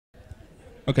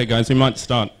Okay, guys, we might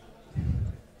start.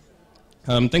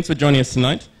 Thanks for joining us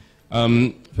tonight.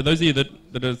 For those of you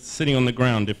that are sitting on the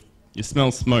ground, if you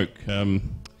smell smoke,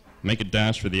 make a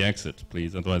dash for the exit,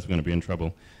 please, otherwise we're going to be in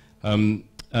trouble. For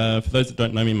those that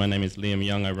don't know me, my name is Liam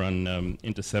Young. I run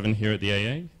Inter 7 here at the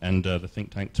AA and the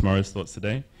think tank Tomorrow's Thoughts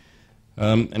Today.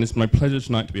 And it's my pleasure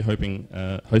tonight to be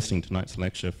hosting tonight's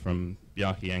lecture from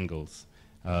Bjarke Ingels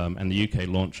and the UK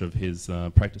launch of his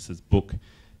practices book,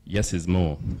 Yes is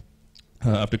More.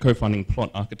 After co-founding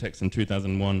Plot Architects in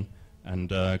 2001 and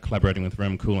collaborating with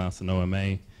Rem Koolhaas and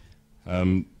OMA,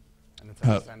 and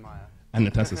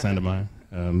Natasha Sandermeyer.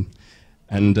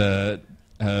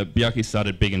 Bjarke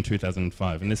started big in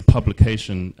 2005, and this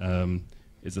publication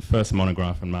is the first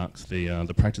monograph and marks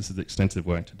the practice's extensive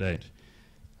work to date.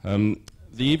 The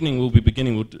evening we'll be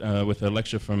beginning with a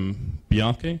lecture from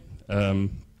Bjarke,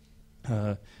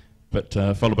 but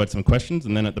followed by some questions,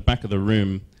 and then at the back of the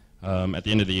room, at the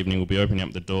end of the evening, we'll be opening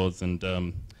up the doors, and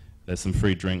there's some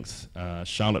free drinks.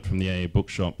 Charlotte from the AA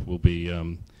Bookshop will be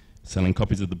selling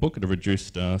copies of the book at a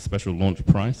reduced special launch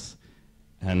price,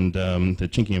 and the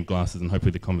chinking of glasses, and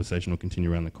hopefully the conversation will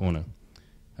continue around the corner.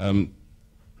 So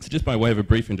just by way of a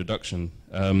brief introduction,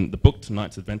 the book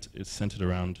tonight's event is centered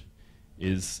around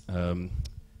kind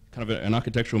of an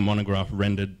architectural monograph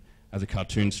rendered as a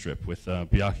cartoon strip, with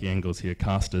Bjarke Ingels here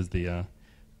cast as the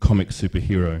comic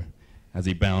superhero as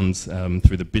he bounds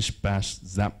through the bish-bash,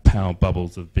 zap-pow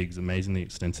bubbles of Big's amazingly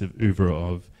extensive oeuvre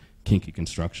of kinky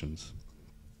constructions.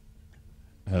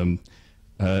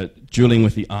 Dueling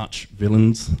with the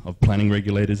arch-villains of planning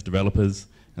regulators, developers,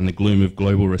 and the gloom of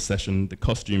global recession, the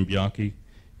costume Bjarke,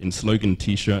 in slogan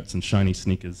T-shirts and shiny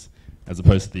sneakers, as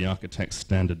opposed to the architect's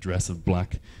standard dress of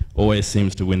black, always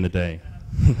seems to win the day.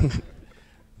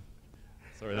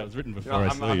 Sorry, that was written before I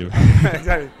saw you.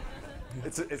 Exactly.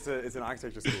 It's an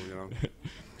architecture school, you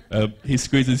know. He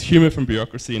squeezes humour from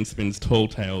bureaucracy and spins tall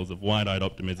tales of wide-eyed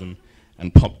optimism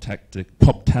and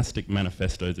pop-tastic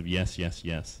manifestos of yes, yes,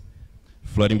 yes,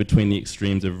 floating between the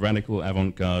extremes of radical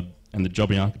avant-garde and the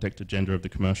jobby architect agenda of the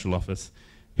commercial office.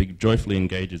 Big joyfully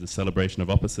engages a celebration of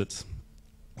opposites,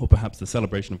 or perhaps the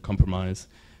celebration of compromise,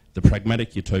 the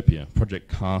pragmatic utopia,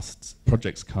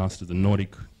 projects cast as a naughty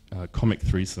comic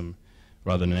threesome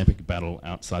rather than an epic battle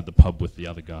outside the pub with the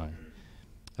other guy.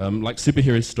 Like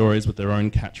superhero stories with their own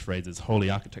catchphrases,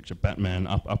 holy architecture, Batman,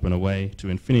 up, up and away, to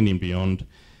infinity and beyond,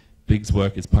 Big's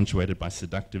work is punctuated by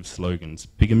seductive slogans.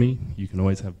 Bigamy, you can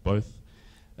always have both.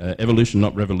 Evolution,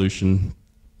 not revolution.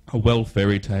 A well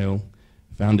fairy tale,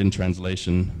 found in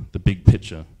translation, the big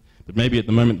picture. But maybe at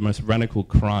the moment the most radical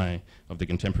cry of the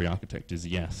contemporary architect is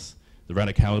yes. The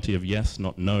radicality of yes,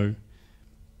 not no.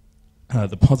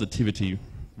 The positivity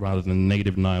rather than the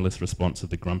negative nihilist response of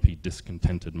the grumpy,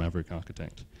 discontented maverick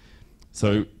architect.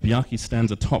 So Bjarke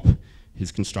stands atop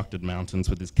his constructed mountains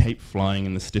with his cape flying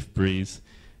in the stiff breeze,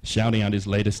 shouting out his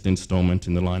latest installment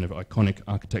in the line of iconic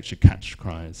architecture catch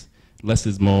cries. Less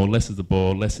is more, less is a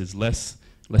bore, less is less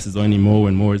is only more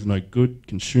when more is no good,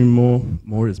 consume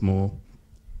more is more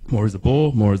is a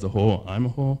bore, more is a whore, I'm a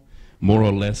whore, more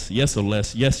or less, yes,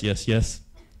 yes, yes, yes,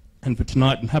 and for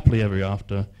tonight and happily ever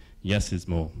after, yes is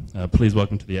more. Please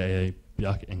welcome to the AA,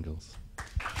 Bjarke Ingels.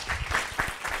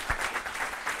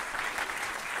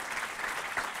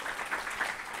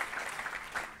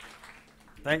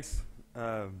 Thanks.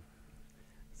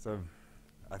 So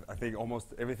I think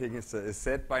almost everything is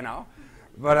said by now.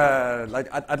 But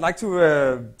I'd like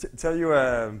to tell you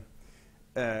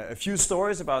a few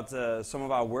stories about some of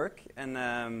our work, and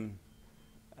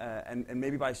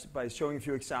maybe by showing a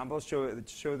few examples,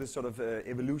 show this sort of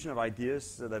evolution of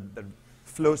ideas that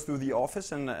flows through the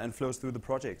office and flows through the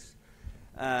projects.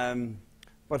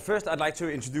 But first, I'd like to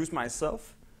introduce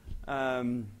myself. My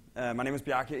name is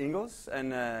Bjarke Ingels,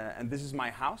 and this is my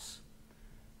house,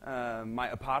 my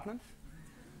apartment.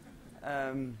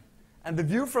 And the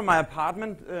view from my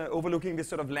apartment overlooking this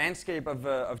sort of landscape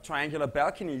of triangular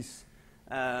balconies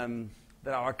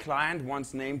that our client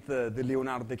once named the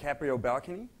Leonardo DiCaprio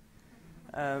balcony.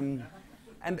 And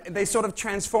they sort of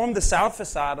transformed the south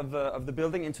facade of the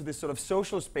building into this sort of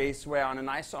social space where on a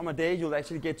nice summer day you'll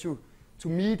actually get to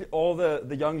meet all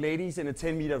the young ladies in a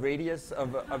 10-meter radius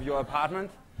of your apartment.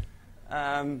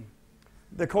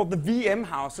 They're called the VM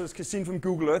houses, because seen from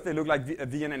Google Earth they look like a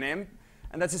V and an M.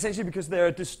 And that's essentially because they're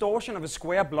a distortion of a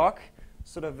square block,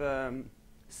 sort of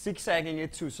zigzagging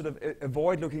it to sort of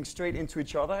avoid looking straight into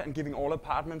each other and giving all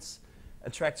apartments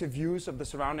attractive views of the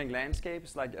surrounding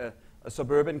landscapes, like a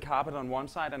suburban carpet on one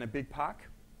side and a big park.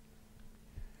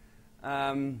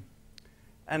 The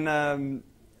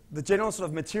general sort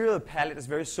of material palette is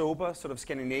very sober, sort of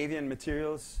Scandinavian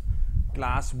materials,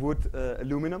 glass, wood,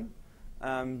 aluminum.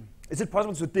 Is it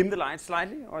possible to dim the light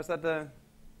slightly, or is that the...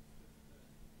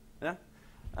 Yeah?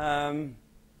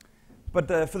 But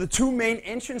for the two main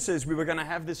entrances, we were going to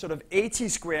have this sort of 80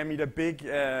 square meter big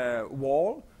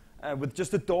wall with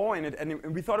just a door in it,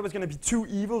 and we thought it was going to be too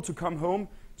evil to come home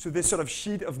to this sort of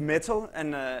sheet of metal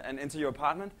and enter your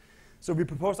apartment. So we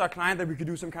proposed our client that we could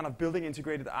do some kind of building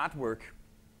integrated artwork.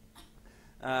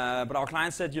 But our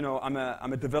client said, you know, I'm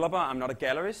a developer, I'm not a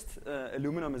gallerist,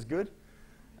 aluminum is good.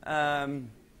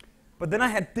 But then I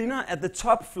had dinner at the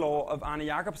top floor of Arne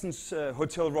Jacobsen's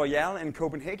Hotel Royal in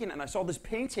Copenhagen, and I saw this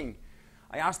painting.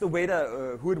 I asked the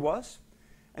waiter who it was,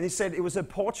 and he said it was a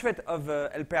portrait of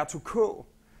Alberto K.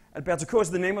 Alberto K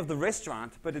is the name of the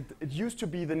restaurant, but it used to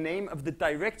be the name of the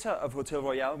director of Hotel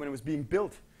Royal when it was being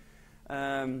built.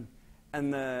 And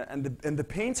the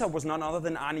painter was none other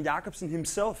than Arne Jacobsen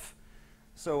himself.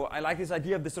 So I like this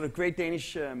idea of this sort of great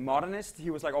Danish modernist. He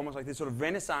was like almost like this sort of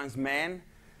Renaissance man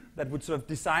that would sort of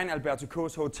design Alberto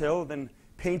K's hotel, then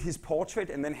paint his portrait,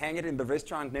 and then hang it in the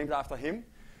restaurant named after him.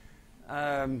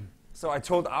 So I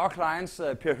told our clients,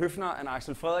 Per Høfner and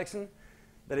Axel Frederiksen,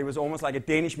 that it was almost like a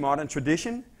Danish modern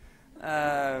tradition.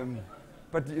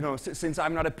 But you know, since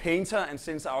I'm not a painter and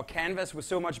since our canvas was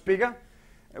so much bigger,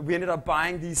 we ended up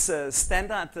buying these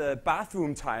standard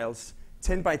bathroom tiles,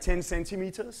 10 by 10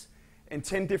 centimeters, in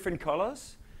 10 different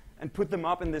colors, and put them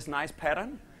up in this nice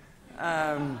pattern.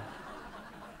 And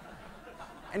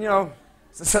you know,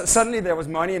 suddenly there was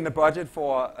money in the budget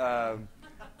for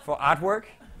artwork.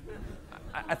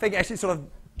 I think actually sort of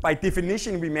by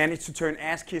definition we managed to turn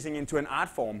ass kissing into an art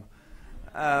form.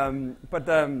 But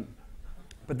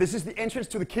this is the entrance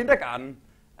to the kindergarten.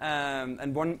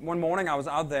 And one morning I was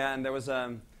out there, and there was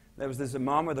this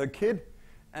mom with her kid,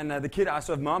 and the kid asked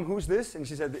her, "Mom, who's this?" And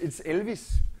she said, "It's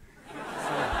Elvis."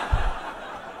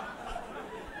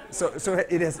 So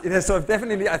it has sort of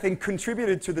definitely, I think,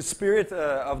 contributed to the spirit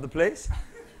of the place.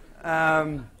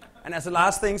 And as a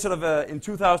last thing, sort of in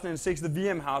 2006, the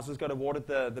VM Houses got awarded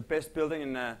the best building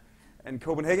in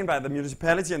Copenhagen by the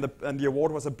municipality, and the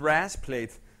award was a brass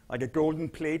plate, like a golden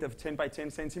plate of 10 by 10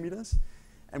 centimeters.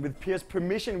 And with Pier's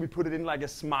permission, we put it in like a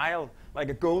smile, like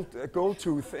a gold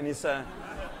tooth in his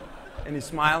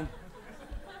smile.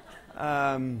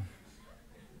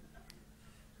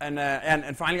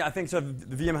 And finally, I think sort of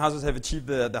the VM houses have achieved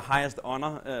the highest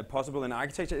honor possible in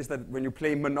architecture, is that when you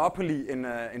play Monopoly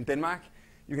in Denmark,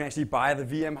 you can actually buy the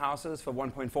VM houses for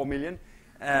 1.4 million.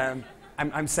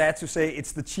 I'm sad to say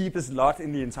it's the cheapest lot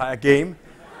in the entire game.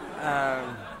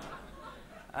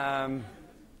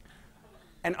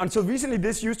 And until recently,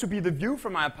 this used to be the view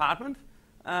from my apartment.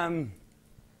 10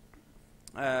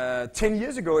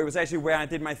 years ago, it was actually where I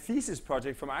did my thesis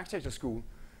project from architecture school.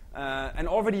 And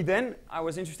already then, I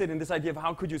was interested in this idea of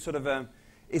how could you sort of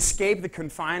escape the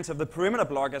confines of the perimeter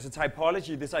block as a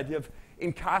typology, this idea of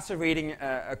incarcerating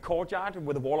a courtyard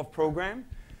with a wall of program.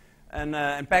 And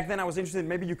back then, I was interested in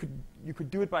maybe you could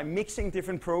do it by mixing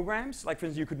different programs. Like, for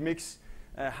instance, you could mix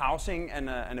housing and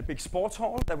a big sports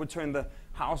hall that would turn the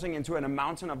housing into a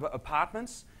mountain of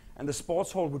apartments. And the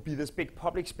sports hall would be this big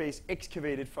public space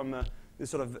excavated from this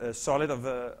sort of solid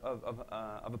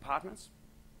of apartments.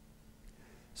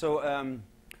 So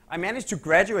I managed to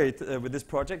graduate with this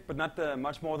project, but not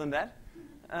much more than that,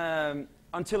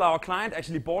 until our client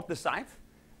actually bought the site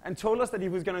and told us that he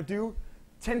was going to do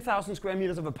 10,000 square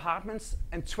meters of apartments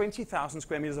and 20,000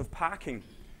 square meters of parking.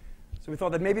 So we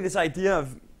thought that maybe this idea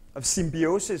of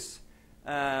symbiosis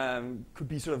could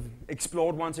be sort of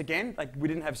explored once again. Like, we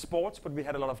didn't have sports, but we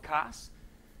had a lot of cars.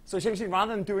 So essentially,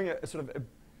 rather than doing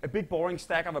a big boring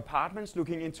stack of apartments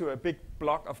looking into a big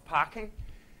block of parking,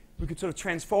 we could sort of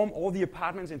transform all the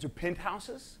apartments into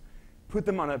penthouses, put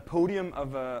them on a podium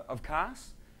of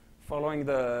cars, following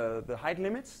the height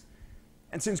limits.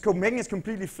 And since Copenhagen is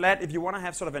completely flat, if you want to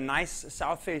have sort of a nice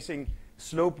south-facing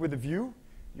slope with a view,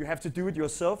 you have to do it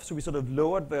yourself. So we sort of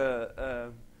lowered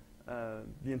the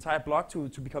entire block to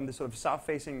become this sort of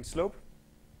south-facing slope.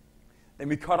 Then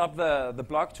we cut up the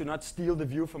block to not steal the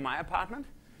view from my apartment.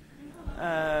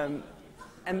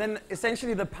 And then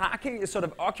essentially the parking is sort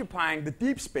of occupying the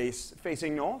deep space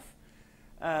facing north.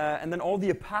 And then all the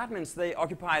apartments, they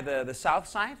occupy the south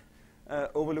side,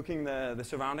 overlooking the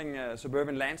surrounding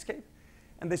suburban landscape.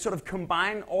 And they sort of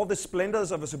combine all the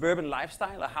splendors of a suburban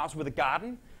lifestyle, a house with a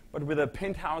garden, but with a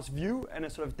penthouse view and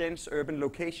a sort of dense urban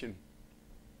location.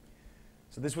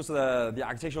 So this was the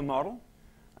architectural model.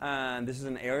 And this is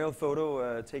an aerial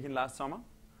photo taken last summer.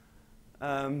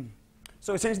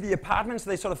 So essentially the apartments,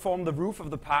 they sort of form the roof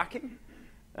of the parking.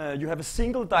 You have a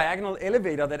single diagonal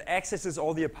elevator that accesses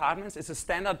all the apartments. It's a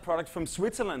standard product from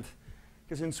Switzerland,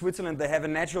 because in Switzerland they have a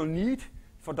natural need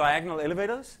for diagonal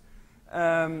elevators.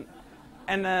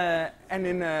 And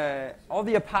in all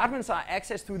the apartments are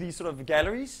access to these sort of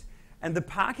galleries, and the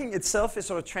parking itself is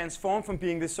sort of transformed from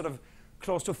being this sort of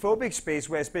claustrophobic space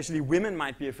where especially women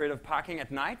might be afraid of parking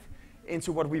at night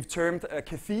into what we've termed a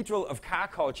cathedral of car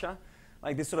culture,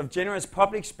 like this sort of generous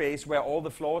public space where all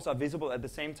the floors are visible at the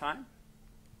same time.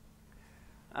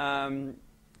 And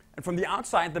from the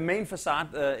outside, the main facade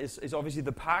is obviously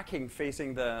the parking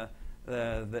facing the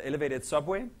elevated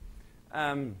subway.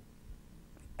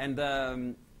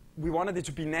 We wanted it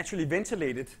to be naturally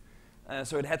ventilated,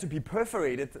 so it had to be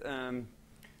perforated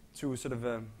to sort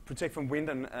of protect from wind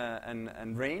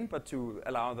and rain, but to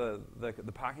allow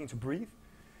the parking to breathe.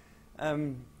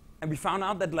 And we found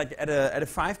out that like at a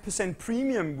 5%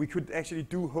 premium, we could actually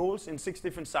do holes in 6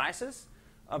 different sizes,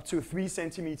 up to 3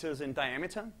 centimeters in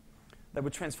diameter, that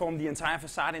would transform the entire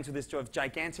facade into this sort of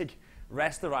gigantic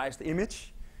rasterized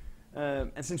image.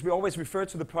 And since we always refer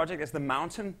to the project as the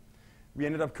mountain, we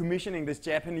ended up commissioning this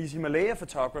Japanese Himalaya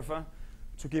photographer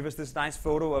to give us this nice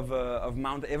photo of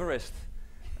Mount Everest,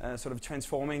 sort of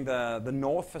transforming the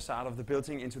north facade of the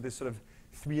building into this sort of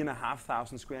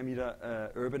 3,500 square meter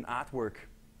urban artwork.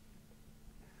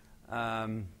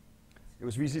 It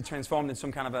was recently transformed in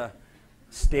some kind of a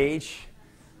stage.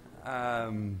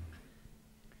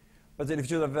 But then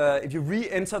if you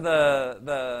re-enter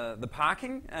the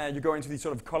parking, you go into these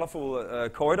sort of colorful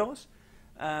corridors.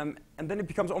 And then it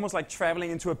becomes almost like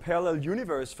traveling into a parallel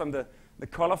universe from the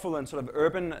colorful and sort of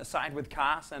urban side with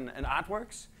cars and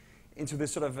artworks into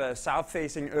this sort of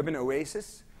south-facing urban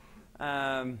oasis,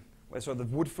 where sort of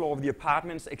the wood floor of the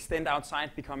apartments extend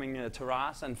outside, becoming a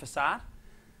terrace and facade.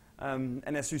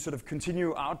 And as you sort of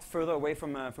continue out further away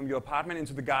from your apartment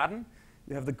into the garden,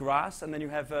 you have the grass, and then you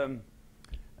have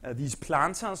these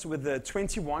planters with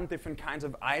 21 different kinds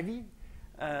of ivy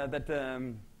that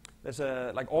there's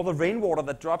like all the rainwater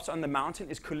that drops on the mountain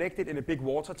is collected in a big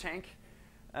water tank.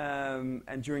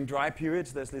 And during dry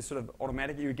periods, there's this sort of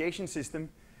automatic irrigation system,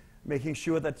 making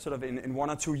sure that sort of in 1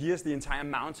 or 2 years, the entire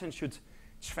mountain should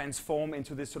transform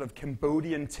into this sort of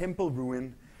Cambodian temple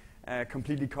ruin,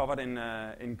 completely covered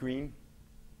in green.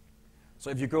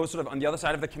 So if you go sort of on the other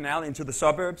side of the canal into the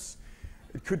suburbs,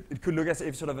 it could look as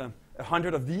if sort of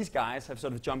 100 of these guys have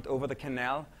sort of jumped over the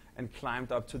canal and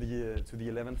climbed up to the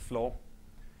 11th floor.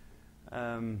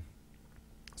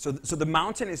 So the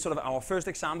mountain is sort of our first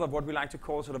example of what we like to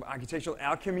call sort of architectural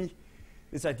alchemy.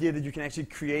 This idea that you can actually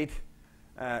create,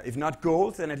 if not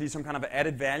gold, then at least some kind of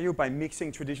added value by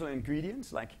mixing traditional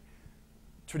ingredients, like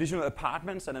traditional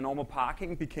apartments and a normal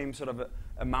parking became sort of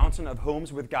a mountain of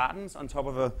homes with gardens on top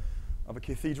of a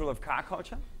cathedral of car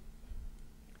culture.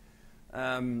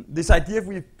 This idea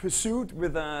we pursued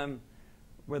with a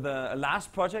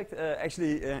last project,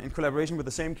 actually in collaboration with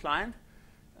the same client,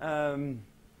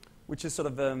 which is sort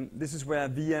of, this is where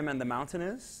VM and the mountain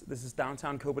is. This is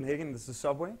downtown Copenhagen, this is the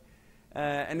subway.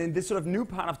 And in this sort of new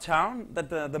part of town that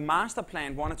the master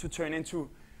plan wanted to turn into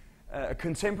a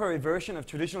contemporary version of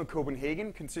traditional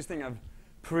Copenhagen, consisting of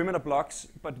perimeter blocks,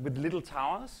 but with little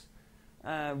towers.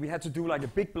 We had to do like a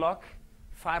big block,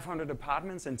 500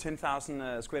 apartments and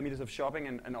 10,000 square meters of shopping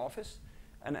and office,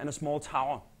 and a small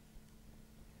tower.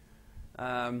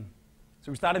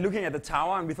 So we started looking at the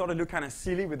tower, and we thought it looked kind of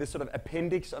silly with this sort of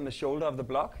appendix on the shoulder of the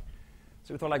block.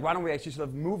 So we thought, like, why don't we actually sort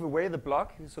of move away the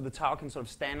block so the tower can sort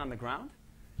of stand on the ground?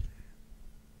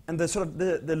 And the sort of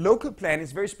the local plan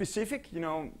is very specific. You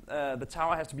know, the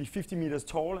tower has to be 50 meters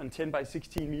tall and 10 by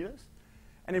 16 meters.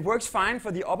 And it works fine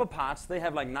for the upper parts. They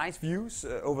have like nice views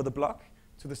over the block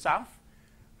to the south.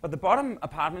 But the bottom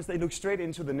apartments, they look straight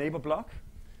into the neighbor block.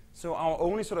 So our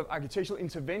only sort of architectural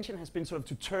intervention has been sort of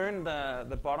to turn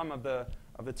the bottom of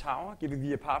the tower, giving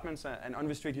the apartments an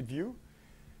unrestricted view,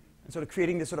 and sort of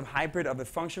creating this sort of hybrid of a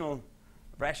functional,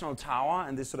 rational tower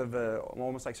and this sort of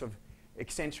almost like sort of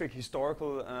eccentric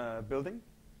historical building.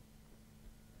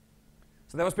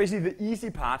 So that was basically the easy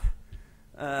part.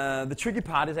 The tricky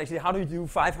part is actually how do you do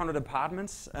 500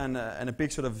 apartments and a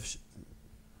big sort of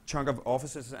chunk of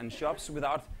offices and shops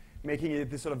without making it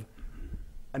this sort of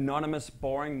anonymous,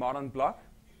 boring, modern block.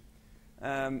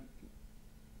 It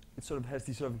sort of has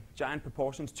these sort of giant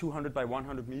proportions, 200 by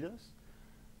 100 meters.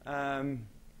 And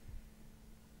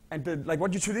like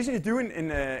what you traditionally do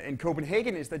in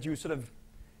Copenhagen is that you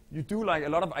do like a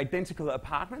lot of identical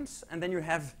apartments, and then you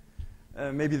have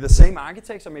maybe the same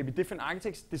architects or maybe different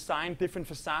architects design different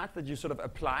facades that you sort of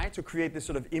apply to create this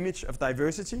sort of image of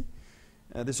diversity,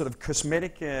 this sort of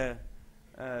cosmetic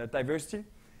diversity.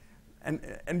 And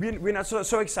we're not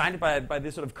so excited by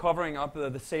this sort of covering up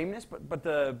the sameness,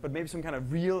 but maybe some kind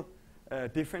of real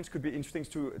difference could be interesting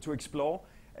to explore.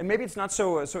 And maybe it's not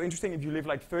so interesting if you live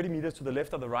like 30 meters to the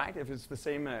left or the right, if it's the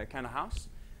same kind of house.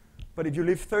 But if you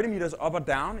live 30 meters up or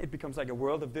down, it becomes like a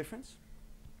world of difference.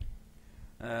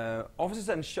 Offices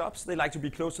and shops, they like to be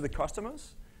close to the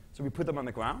customers, so we put them on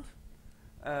the ground.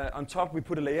 On top, we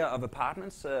put a layer of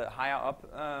apartments higher up.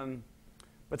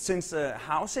 But since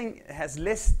housing has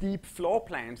less deep floor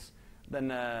plans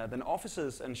than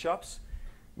offices and shops,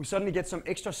 we suddenly get some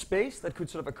extra space that could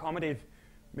sort of accommodate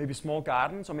maybe small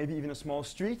gardens or maybe even a small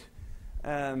street.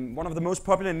 One of the most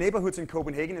popular neighborhoods in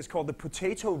Copenhagen is called the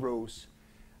Potato Rows.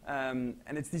 And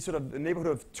it's this sort of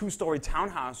neighborhood of two-story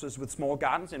townhouses with small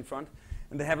gardens in front.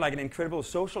 And they have like an incredible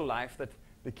social life that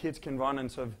the kids can run and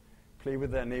sort of play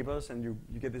with their neighbors, and you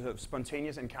get this sort of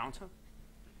spontaneous encounter.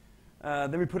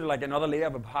 Then we put like another layer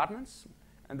of apartments,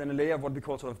 and then a layer of what we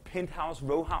call sort of penthouse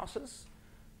row houses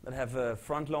that have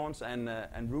front lawns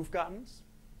and roof gardens.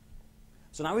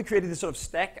 So now we created this sort of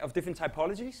stack of different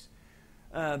typologies.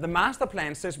 The master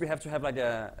plan says we have to have like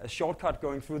a shortcut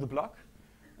going through the block.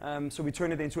 So we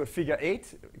turn it into a figure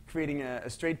 8, creating a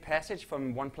straight passage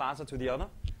from one plaza to the other.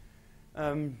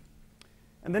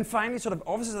 And then finally, sort of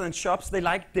offices and shops, they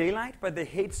like daylight, but they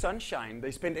hate sunshine.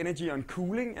 They spend energy on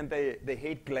cooling, and they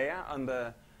hate glare on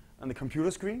the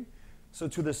computer screen. So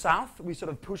to the south, we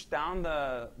sort of push down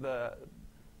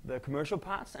the commercial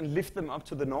parts and lift them up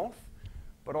to the north,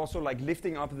 but also like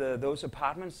lifting up those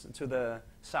apartments to the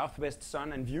southwest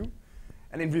sun and view.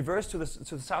 And in reverse to the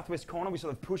southwest corner, we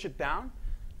sort of push it down,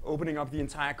 opening up the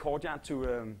entire courtyard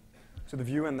to the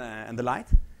view and the light.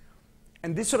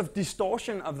 And this sort of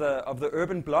distortion of the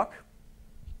urban block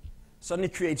suddenly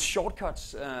creates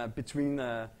shortcuts between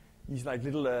these like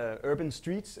little urban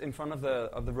streets in front of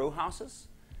the row houses,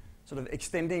 sort of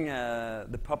extending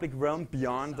the public realm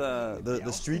beyond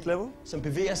the street level. Som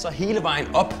bevæger sig hele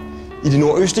vejen op i det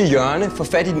nordøstlige hjørne, får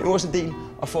fat i den øverste del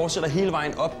og fortsætter hele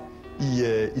vejen op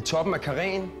i toppen af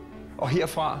karréen, og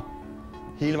herfra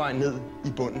hele vejen ned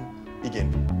i bunden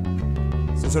igen.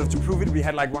 So sort of to prove it, we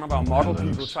had like one of our model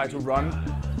people try to run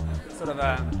sort of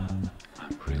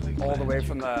all the way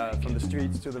from the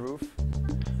streets to the roof.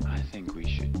 I think we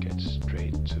should get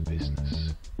straight to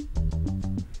business.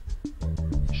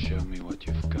 Show me what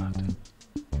you've got.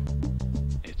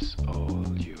 It's all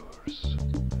yours.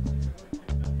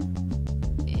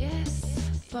 Yes,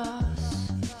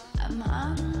 boss, I'm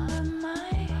on the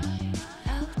mic.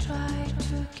 I'll try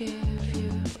to give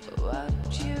you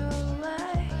what you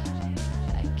like.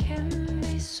 I can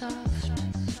be soft,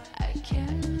 I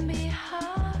can be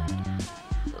hard.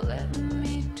 Let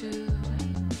me do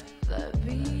the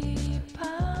B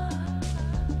part,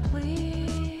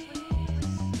 please.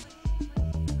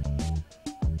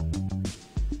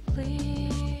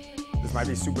 Please. This might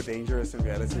be super dangerous in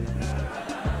reality.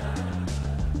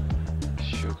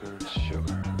 Sugar,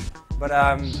 sugar. But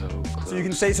so you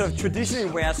can say sort of traditionally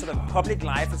where sort of public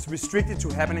life is restricted to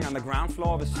happening on the ground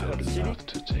floor of a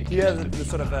city, here the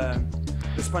sort of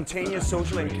the spontaneous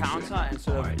social encounter and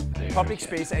sort of public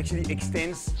space actually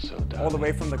extends all the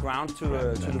way from the ground to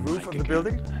the roof of the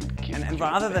building. And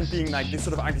rather than being like this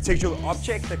sort of architectural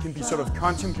object that can be sort of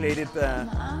contemplated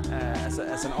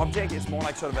as an object, it's more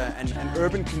like sort of an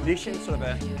urban condition, sort of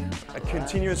a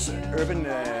continuous urban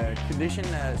condition,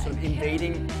 sort of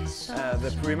invading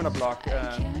the perimeter block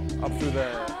up through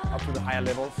the higher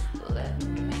levels.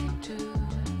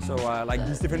 So like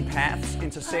these different paths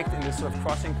intersect in this sort of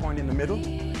crossing point in the middle,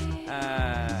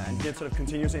 and it sort of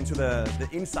continues into the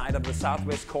inside of the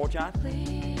southwest courtyard,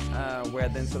 where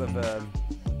it then sort of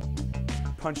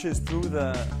punches through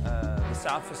the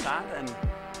south facade and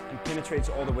penetrates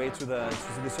all the way to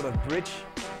this sort of bridge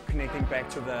connecting back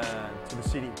to the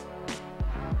city.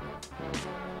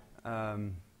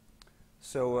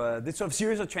 So this sort of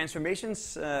series of transformations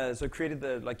so created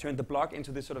turned the block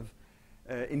into this sort of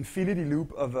infinity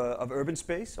loop of urban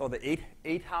space, or the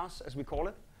eight house as we call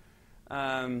it.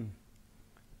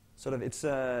 Sort of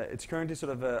it's currently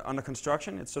sort of under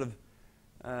construction. It's sort of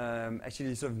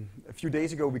actually sort of a few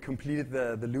days ago we completed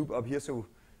the loop up here. So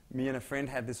me and a friend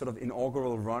had this sort of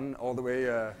inaugural run all the way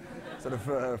sort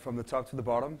of from the top to the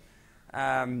bottom.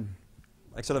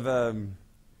 Like sort of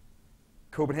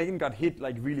Copenhagen got hit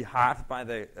like really hard by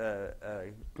the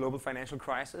global financial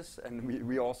crisis, and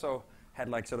we also had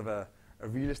like sort of a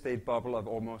real estate bubble of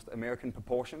almost American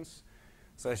proportions.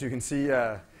 So as you can see,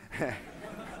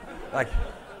 like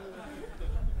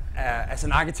as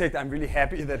an architect, I'm really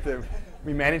happy that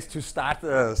we managed to start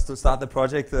the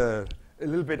project a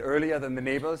little bit earlier than the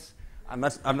neighbors. I'm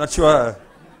not sure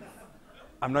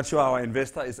our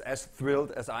investor is as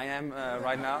thrilled as I am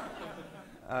right now.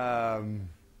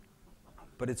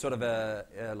 But it's sort of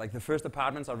like the first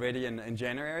apartments are ready in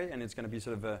January, and it's going to be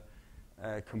sort of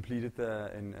completed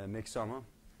in next summer.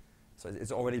 So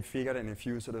it's already figured in a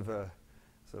few sort of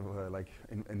sort of like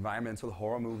environmental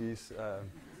horror movies.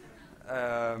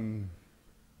 Yeah,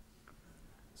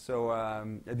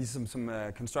 these are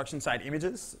some construction site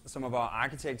images. Some of our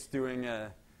architects doing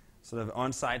sort of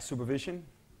on-site supervision.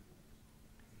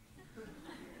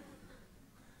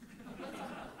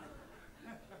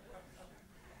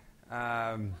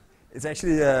 It's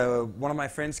actually one of my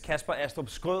friends, Kasper Astrup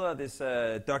Skrøder, this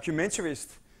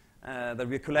documentarist that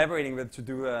we're collaborating with to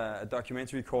do a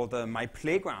documentary called My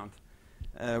Playground,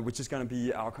 which is going to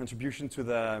be our contribution to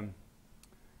the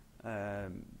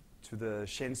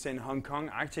Shenzhen Hong Kong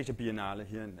Architecture Biennale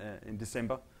here in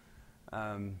December.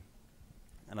 And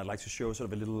I'd like to show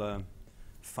sort of a little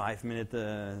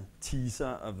 5-minute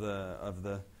teaser of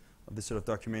this sort of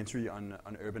documentary on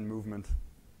urban movement.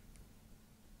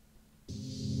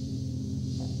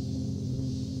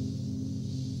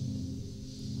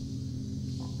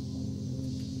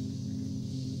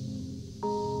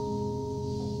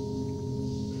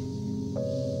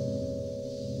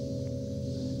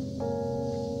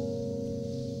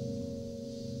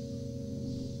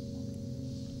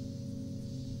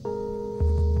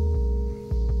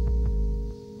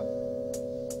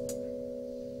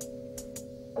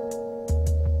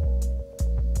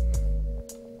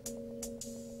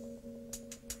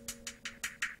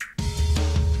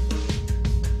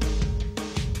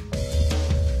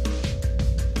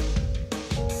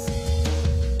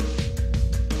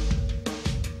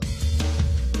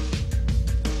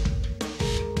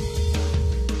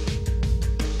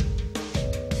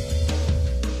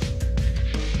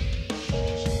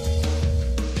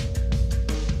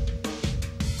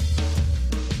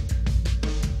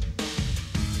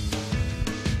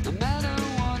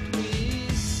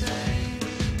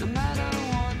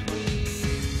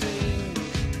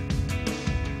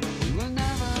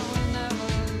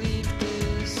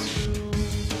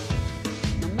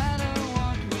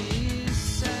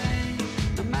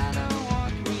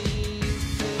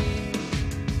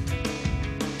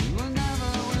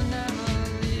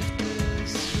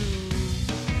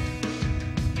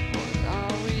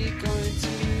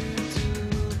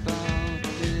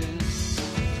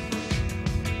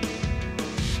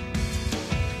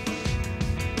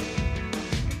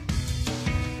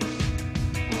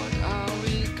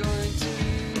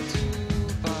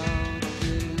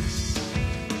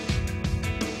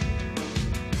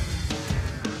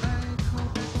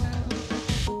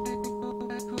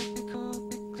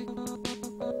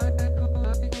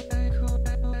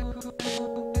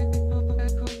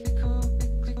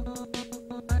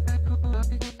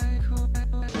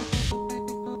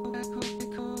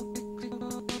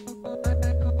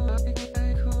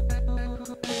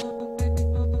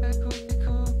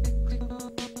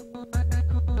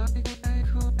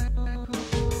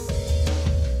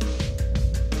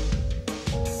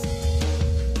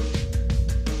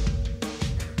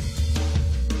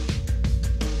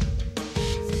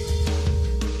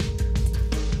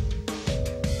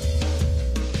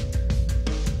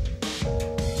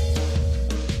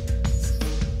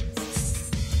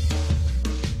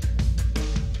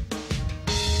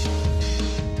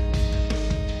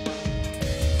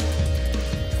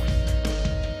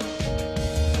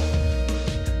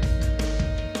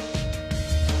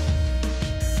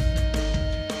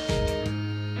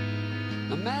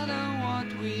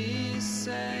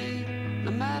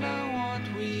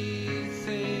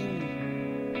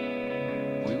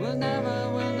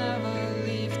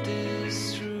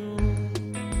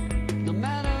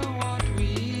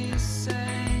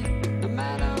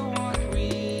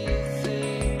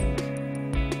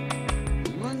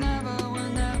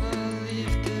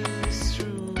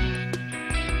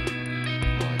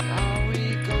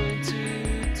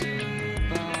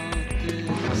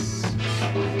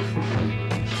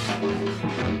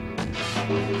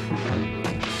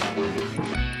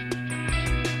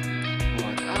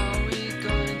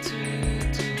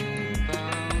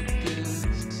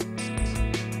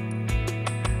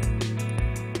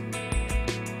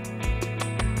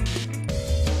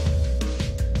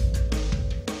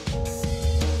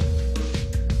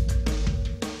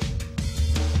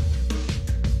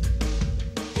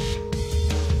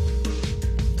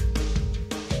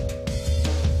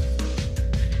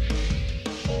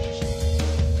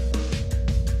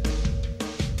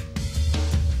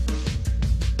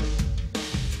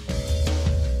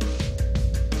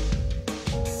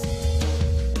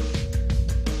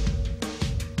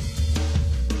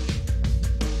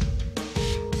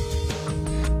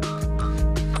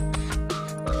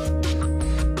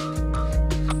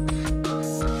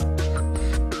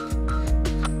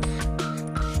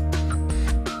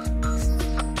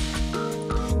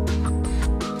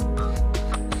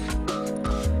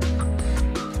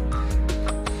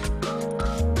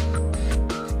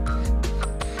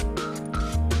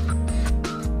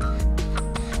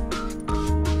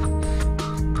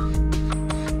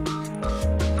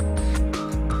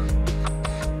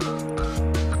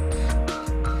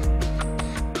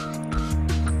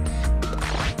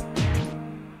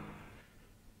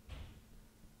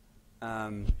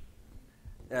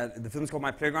 The film is called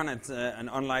My Playground, and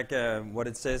unlike what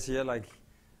it says here, like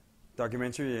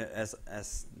documentary as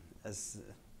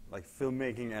like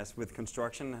filmmaking as with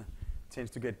construction tends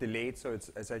to get delayed, so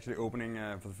it's actually opening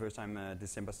for the first time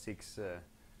December 6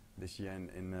 this year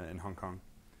in Hong Kong.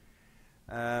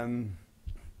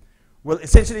 Well,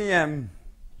 essentially, you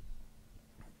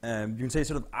can say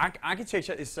sort of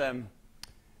architecture is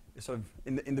sort of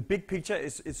in the big picture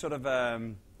is sort of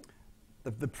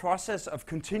the process of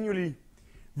continually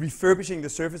refurbishing the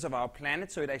surface of our planet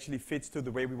so it actually fits to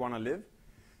the way we want to live.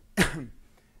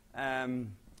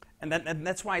 And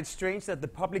that's why it's strange that the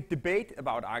public debate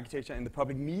about architecture in the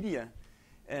public media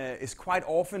is quite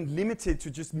often limited to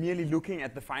just merely looking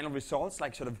at the final results,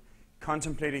 like sort of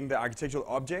contemplating the architectural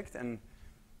object and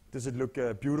does it look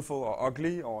beautiful or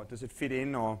ugly, or does it fit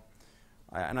in, or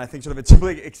and I think sort of a typical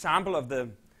example of the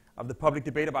public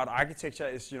debate about architecture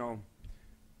is, you know,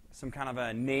 some kind of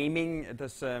a naming.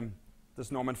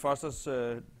 Does Norman Foster's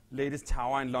latest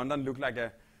tower in London look like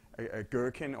a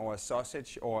gherkin or a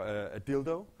sausage or a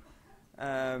dildo?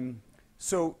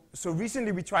 So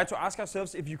recently we tried to ask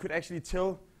ourselves if you could actually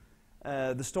tell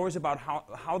the stories about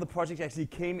how the project actually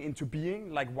came into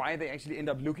being, like why they actually end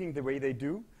up looking the way they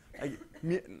do, like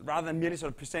rather than merely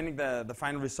sort of presenting the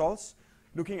final results,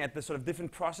 looking at the sort of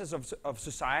different process of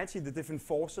society, the different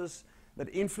forces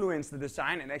that influence the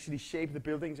design and actually shape the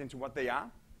buildings into what they are.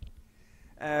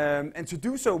 And to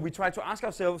do so, we tried to ask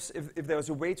ourselves if there was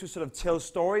a way to sort of tell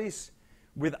stories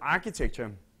with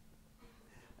architecture.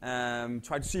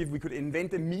 Try to see if we could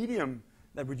invent a medium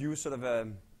that would use sort of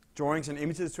drawings and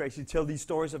images to actually tell these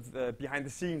stories of behind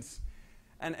the scenes.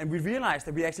 And we realized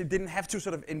that we actually didn't have to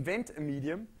sort of invent a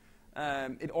medium.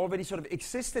 It already sort of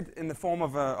existed in the form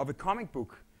of a comic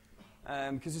book.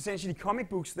 Because essentially comic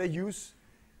books, they use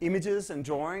images and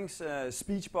drawings,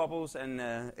 speech bubbles and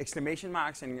exclamation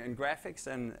marks and graphics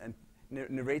and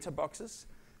narrator boxes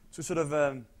to sort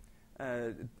of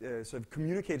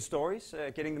communicate stories,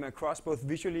 getting them across both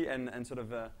visually and sort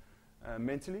of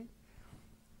mentally.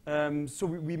 So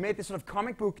we made this sort of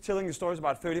comic book telling the stories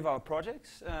about 30 of our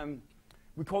projects.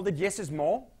 We called it Yes is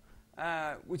More,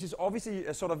 which is obviously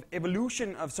a sort of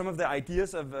evolution of some of the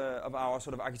ideas of our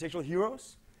sort of architectural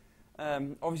heroes.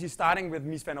 Obviously starting with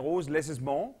Mies van Rohe's Less is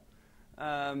More,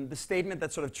 the statement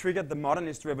that sort of triggered the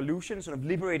modernist revolution, sort of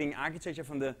liberating architecture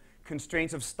from the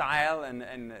constraints of style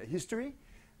and history.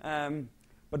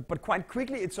 But quite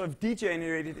quickly it sort of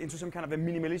degenerated into some kind of a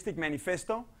minimalistic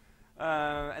manifesto,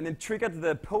 and then triggered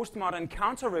the postmodern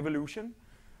counter-revolution.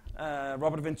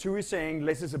 Robert Venturi saying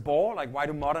less is a bore, like why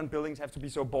do modern buildings have to be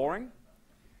so boring?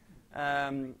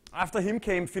 After him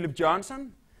came Philip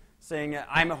Johnson saying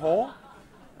I'm a whore.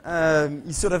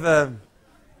 He sort of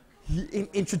he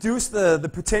introduced the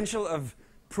potential of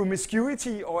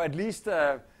promiscuity, or at least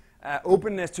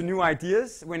openness to new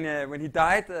ideas. When he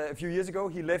died a few years ago,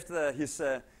 he left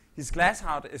his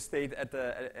glasshouse estate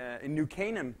in New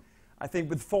Canaan, I think,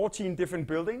 with 14 different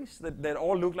buildings that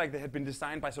all looked like they had been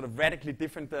designed by sort of radically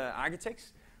different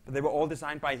architects, but they were all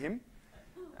designed by him.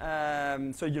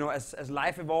 So you know, as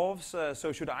life evolves,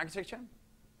 so should architecture.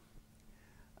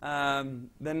 Then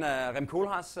Rem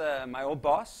Koolhaas, my old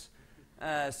boss,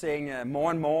 saying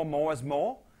more and more is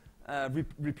more,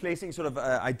 replacing sort of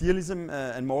idealism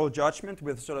and moral judgment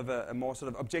with sort of a more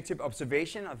sort of objective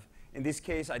observation of, in this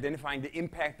case, identifying the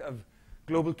impact of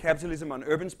global capitalism on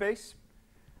urban space.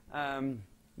 Then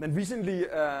recently,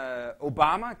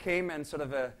 Obama came and sort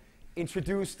of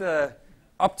introduced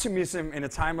optimism in a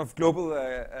time of global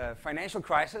financial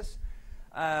crisis.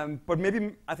 But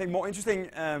maybe, I think, more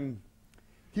interesting,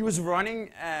 he was running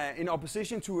in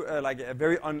opposition to like a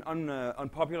very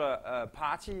unpopular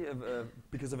party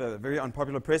because of a very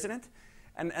unpopular president.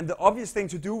 And the obvious thing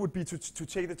to do would be to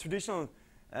take the traditional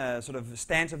sort of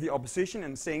stance of the opposition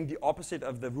and saying the opposite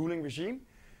of the ruling regime.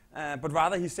 But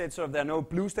rather he said sort of there are no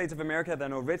blue states of America, there are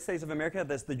no red states of America,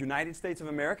 there's the United States of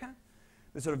America.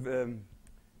 They're sort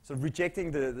of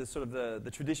rejecting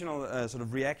the traditional sort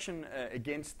of reaction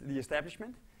against the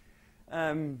establishment.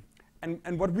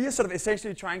 And what we are sort of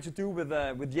essentially trying to do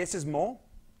with Yes is More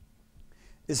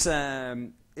is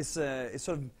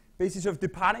sort of basically sort of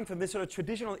departing from this sort of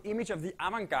traditional image of the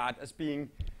avant-garde as being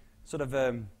sort of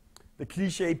the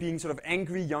cliche being sort of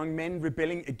angry young men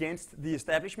rebelling against the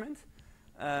establishment,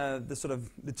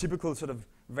 the typical sort of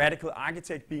radical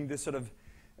architect being this sort of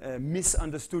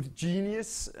misunderstood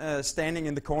genius standing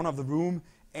in the corner of the room,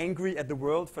 angry at the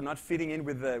world for not fitting in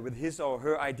with his or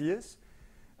her ideas.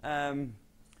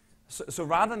 So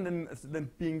rather than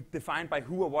being defined by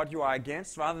who or what you are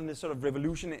against, rather than this sort of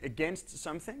revolution against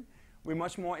something, we're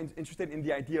much more interested in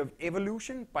the idea of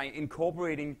evolution by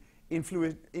incorporating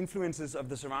influences of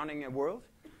the surrounding world.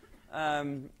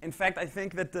 In fact, I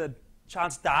think that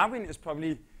Charles Darwin is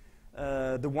probably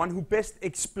the one who best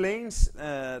explains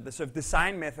the sort of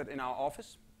design method in our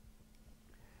office.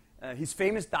 His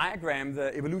famous diagram,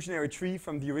 the evolutionary tree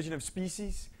from the origin of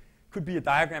species, could be a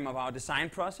diagram of our design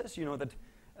process. You know that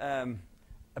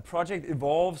a project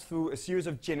evolves through a series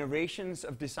of generations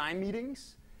of design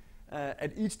meetings.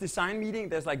 At each design meeting,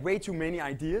 there's like way too many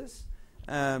ideas.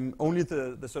 Only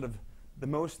the sort of the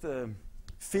most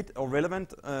fit or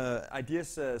relevant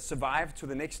ideas survive to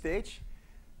the next stage.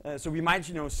 So we might,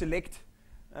 select,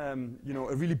 a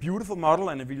really beautiful model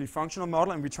and a really functional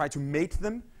model, and we try to mate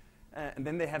them, and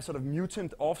then they have sort of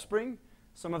mutant offspring.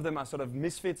 Some of them are sort of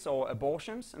misfits or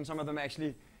abortions, and some of them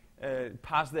actually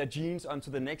pass their genes onto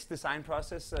the next design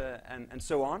process, and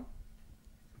so on.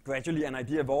 Gradually, an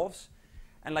idea evolves,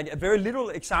 and like a very little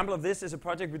example of this is a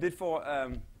project we did for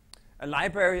a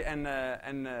library and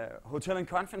hotel and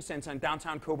conference center in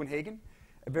downtown Copenhagen.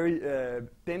 A very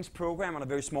dense program on a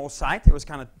very small site. It was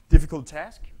kind of difficult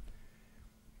task.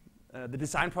 The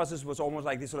design process was almost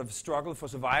like this sort of struggle for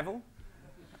survival.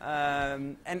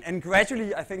 And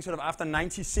gradually, I think sort of after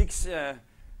 96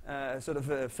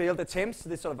 failed attempts,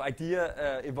 this sort of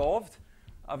idea evolved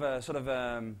of a sort of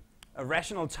a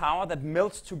rational tower that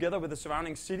melts together with the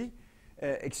surrounding city,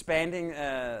 expanding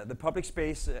the public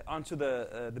space onto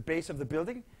the base of the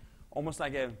building, almost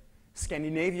like a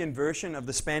Scandinavian version of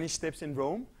the Spanish Steps in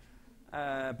Rome,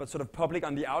 but sort of public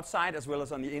on the outside as well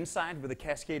as on the inside with the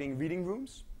cascading reading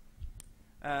rooms.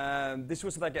 This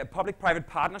was like a public-private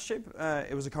partnership.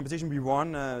 It was a competition we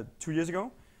won 2 years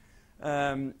ago.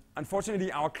 Unfortunately,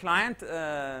 our client,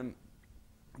 the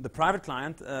private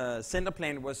client,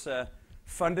 Centerplan, was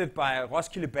funded by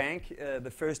Roskilde Bank,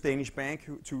 the first Danish bank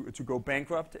to go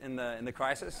bankrupt in the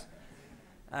crisis.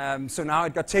 So now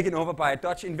it got taken over by a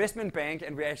Dutch investment bank,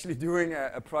 and we're actually doing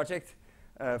a project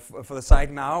for the site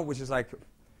now, which is like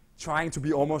trying to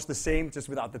be almost the same, just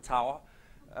without the tower.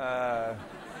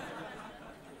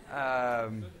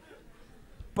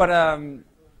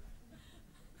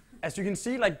 As you can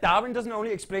see, like Darwin doesn't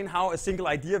only explain how a single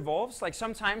idea evolves. Like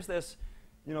sometimes there's,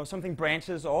 something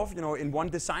branches off. In one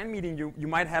design meeting, you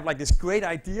might have like this great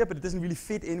idea, but it doesn't really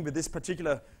fit in with this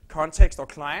particular context or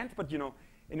client. But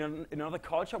in another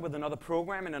culture, with another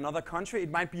program, in another country,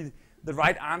 it might be the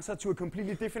right answer to a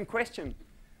completely different question.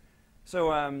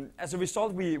 So as a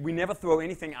result, we never throw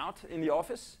anything out in the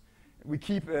office. We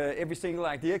keep every single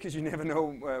idea because you never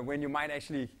know when you might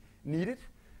actually need it.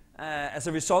 As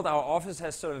a result, our office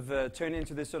has sort of turned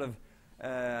into this sort of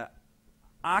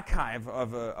archive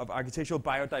of architectural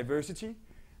biodiversity.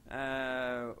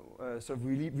 So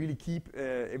really keep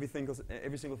every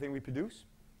single thing we produce.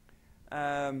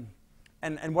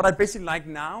 And what I basically like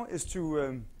now is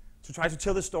to try to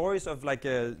tell the stories of like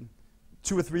 2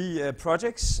 or 3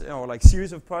 projects or like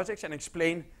series of projects and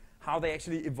explain how they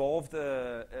actually evolved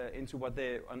into what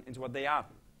they are.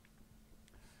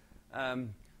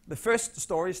 The first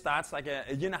story starts like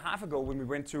a year and a half ago when we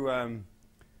went to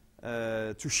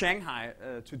Shanghai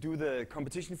to do the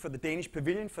competition for the Danish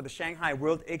pavilion for the Shanghai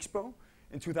World Expo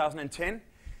in 2010.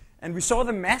 And we saw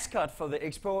the mascot for the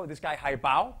expo, this guy Hai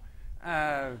Bao,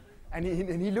 and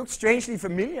he looked strangely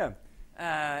familiar.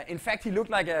 In fact, he looked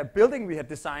like a building we had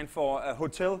designed for a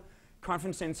hotel,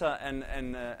 conference center,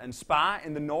 and spa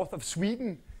in the north of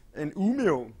Sweden, in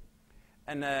Umeå.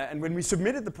 And when we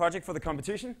submitted the project for the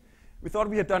competition, we thought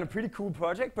we had done a pretty cool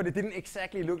project, but it didn't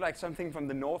exactly look like something from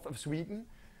the north of Sweden.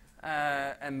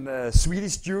 And the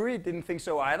Swedish jury didn't think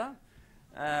so either.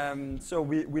 So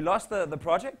we lost the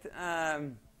project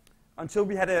until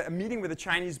we had a meeting with a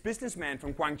Chinese businessman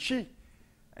from Guangxi.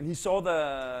 And he saw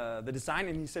the design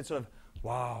and he said sort of,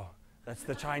 wow, that's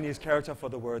the Chinese character for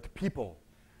the word people.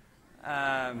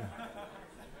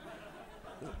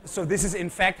 So this is in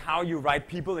fact how you write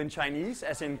people in Chinese,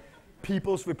 as in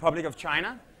People's Republic of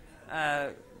China.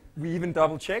 We even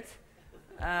double-checked.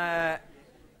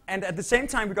 And at the same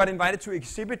time, we got invited to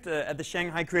exhibit at the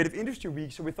Shanghai Creative Industry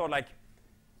Week. So we thought, like,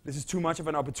 this is too much of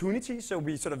an opportunity. So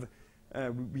we sort of,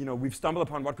 we've stumbled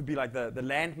upon what could be like the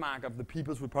landmark of the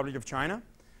People's Republic of China.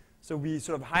 So we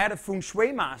sort of hired a feng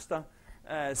shui master,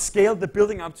 scaled the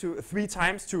building up to 3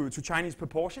 times to Chinese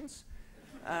proportions,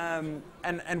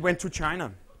 and went to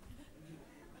China.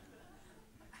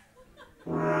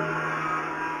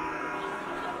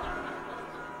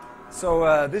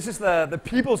 So this is the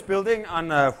People's Building on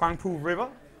Huangpu River.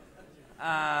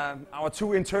 Our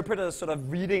 2 interpreters sort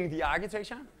of reading the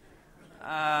architecture.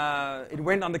 It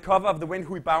went on the cover of the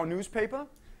Wenhui Bao newspaper,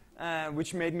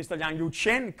 which made Mr. Liang Yu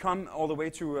Chen come all the way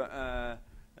to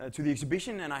the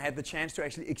exhibition, and I had the chance to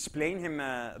actually explain him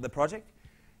the project.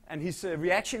 And his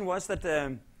reaction was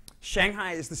that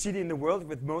Shanghai is the city in the world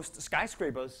with most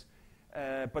skyscrapers,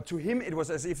 but to him it was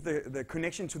as if the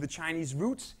connection to the Chinese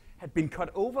roots had been cut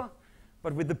over.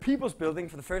 But with the People's Building,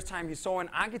 for the first time, he saw an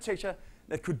architecture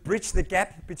that could bridge the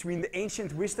gap between the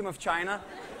ancient wisdom of China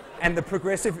and the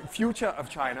progressive future of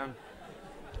China.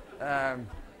 You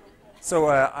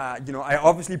know, I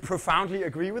obviously profoundly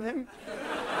agree with him.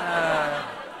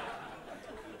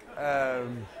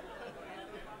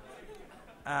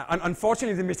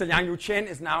 Unfortunately, Mr. Yang Yu-chen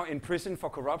is now in prison for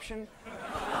corruption.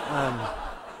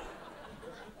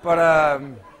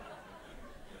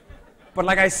 But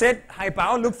like I said,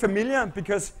 Haibao looked familiar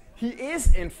because he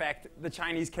is, in fact, the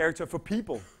Chinese character for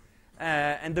people.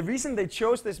 And the reason they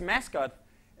chose this mascot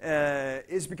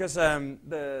is because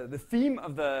the theme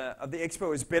of the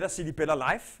expo is Better City, Better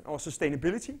Life, or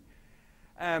sustainability.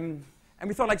 And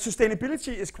we thought like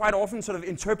sustainability is quite often sort of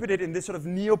interpreted in this sort of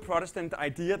neo-Protestant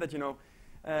idea that, you know,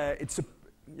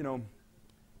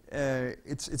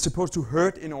 it's supposed to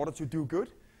hurt in order to do good.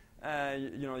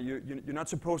 You know, you're not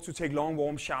supposed to take long,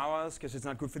 warm showers because it's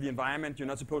not good for the environment. You're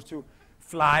not supposed to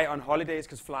fly on holidays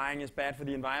because flying is bad for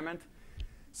the environment.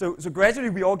 So gradually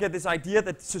we all get this idea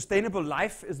that sustainable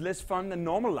life is less fun than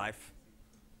normal life.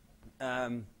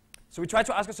 So we try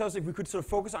to ask ourselves if we could sort of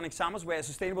focus on examples where a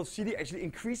sustainable city actually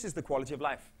increases the quality of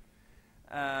life.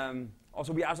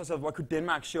 Also, we asked ourselves, what could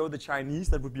Denmark show the Chinese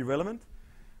that would be relevant?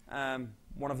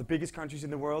 One of the biggest countries in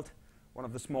the world, one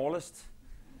of the smallest.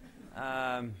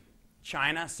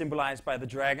 China, symbolized by the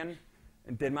dragon.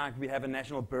 In Denmark, we have a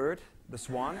national bird, the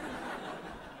swan.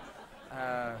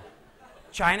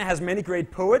 China has many great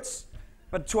poets,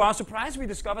 but to our surprise, we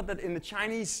discovered that in the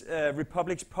Chinese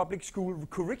Republic's public school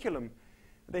curriculum,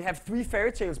 they have 3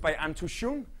 fairy tales by An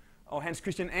Tu-shung, or Hans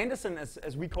Christian Andersen,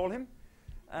 as we call him.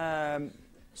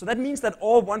 So that means that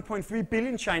all 1.3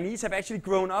 billion Chinese have actually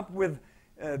grown up with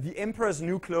The Emperor's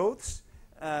New Clothes,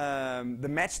 The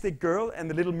Matchstick Girl, and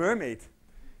The Little Mermaid.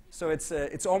 So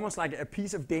it's almost like a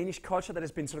piece of Danish culture that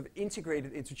has been sort of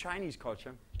integrated into Chinese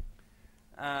culture.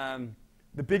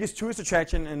 The biggest tourist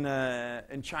attraction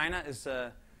in China is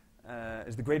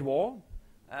the Great Wall,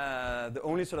 the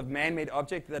only sort of man-made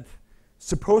object that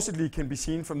supposedly can be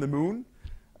seen from the moon.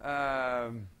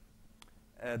 The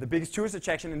biggest tourist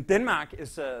attraction in Denmark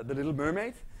is The Little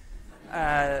Mermaid,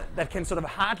 that can sort of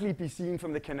hardly be seen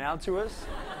from the canal tours.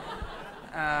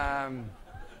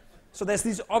 So there's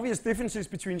these obvious differences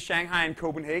between Shanghai and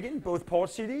Copenhagen, both port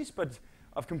cities, but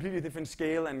of completely different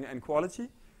scale and quality.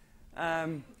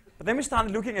 But then we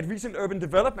started looking at recent urban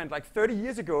development. Like 30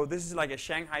 years ago, this is like a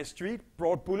Shanghai street,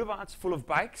 broad boulevards full of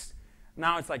bikes.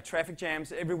 Now it's like traffic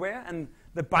jams everywhere, and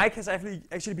the bike has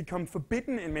actually become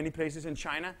forbidden in many places in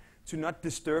China to not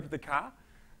disturb the car.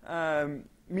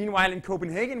 Meanwhile, in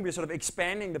Copenhagen, we're sort of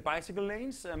expanding the bicycle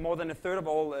lanes. More than a third of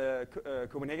all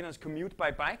Copenhageners commute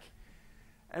by bike.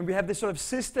 And we have this sort of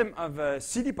system of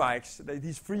city bikes,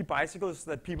 these free bicycles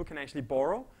that people can actually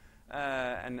borrow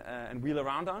and wheel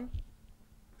around on.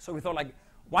 So we thought, like,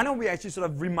 why don't we actually sort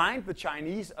of remind the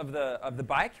Chinese of the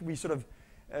bike? We sort of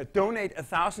donate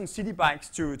 1,000 city bikes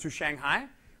to Shanghai.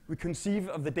 We conceive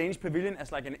of the Danish pavilion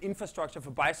as like an infrastructure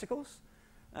for bicycles,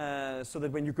 so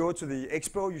that when you go to the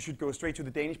expo, you should go straight to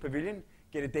the Danish pavilion,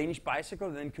 get a Danish bicycle,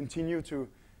 and then continue to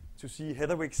see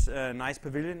Heatherwick's nice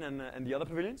pavilion and the other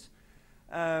pavilions.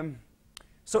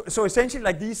 So essentially,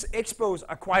 like, these expos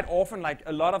are quite often like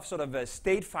a lot of sort of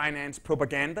state-financed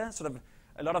propaganda, sort of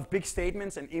a lot of big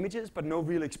statements and images, but no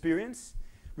real experience.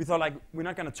 We thought, like, we're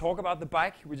not going to talk about the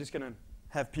bike, we're just going to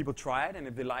have people try it, and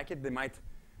if they like it, they might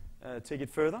take it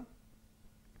further.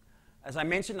 As I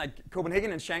mentioned, like,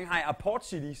 Copenhagen and Shanghai are port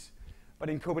cities, but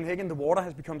in Copenhagen the water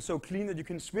has become so clean that you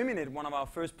can swim in it. One of our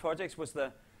first projects was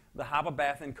the harbor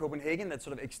bath in Copenhagen that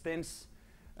sort of extends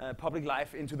public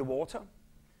life into the water.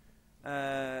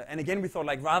 And again, we thought,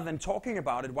 like, rather than talking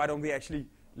about it, why don't we actually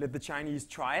let the Chinese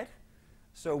try it?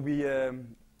 So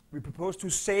we proposed to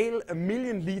sail 1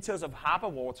 million liters of harbor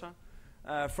water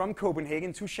from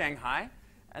Copenhagen to Shanghai,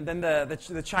 and then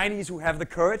the Chinese who have the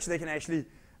courage, they can actually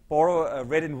borrow a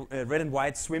red and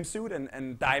white swimsuit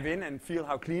and dive in and feel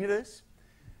how clean it is.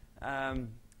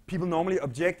 People normally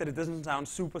object that it doesn't sound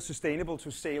super sustainable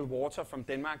to sail water from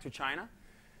Denmark to China.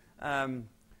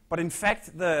 But in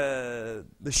fact, the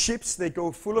ships, they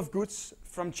go full of goods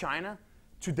from China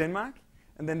to Denmark,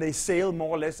 and then they sail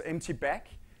more or less empty back.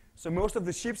 So most of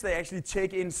the ships, they actually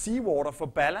take in seawater for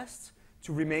ballast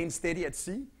to remain steady at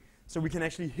sea. So we can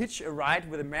actually hitch a ride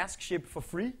with a Maersk ship for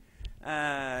free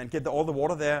and get all the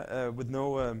water there with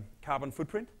no carbon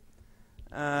footprint.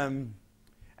 And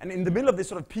in the middle of this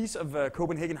sort of piece of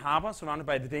Copenhagen harbor, surrounded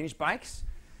by the Danish bikes,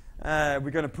 we're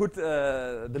going to put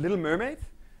the Little Mermaid.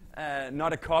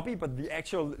 not a copy, but the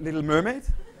actual Little Mermaid,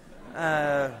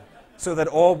 so that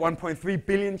all 1.3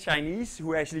 billion Chinese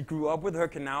who actually grew up with her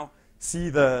can now see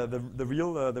the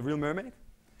real mermaid.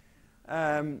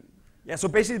 Yeah, so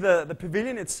basically the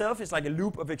pavilion itself is like a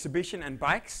loop of exhibition and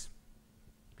bikes,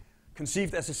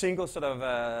 conceived as a single sort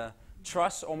of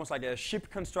truss, almost like a ship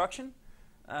construction.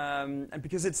 And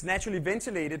because it's naturally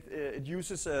ventilated, it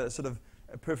uses a sort of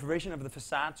a perforation of the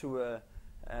facade to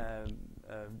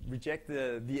reject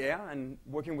the air. And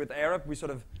working with Arab, we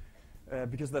sort of,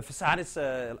 because the facade is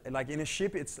like in a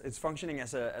ship, it's functioning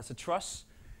as a truss.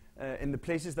 In the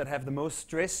places that have the most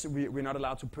stress, we're not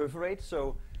allowed to perforate.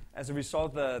 So as a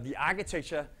result, the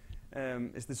architecture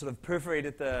is this sort of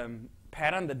perforated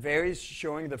pattern that varies,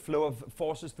 showing the flow of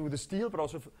forces through the steel, but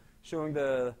also showing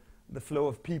the flow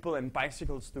of people and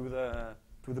bicycles through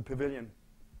the pavilion.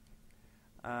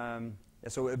 Yeah,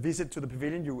 so a visit to the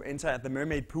pavilion, you enter at the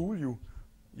Mermaid Pool, you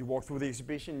walk through the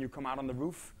exhibition, you come out on the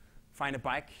roof, find a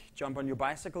bike, jump on your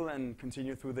bicycle, and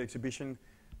continue through the exhibition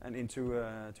and into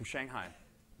to Shanghai.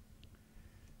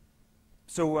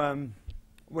 So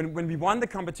when we won the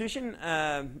competition,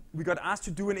 we got asked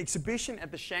to do an exhibition at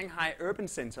the Shanghai Urban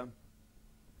Center.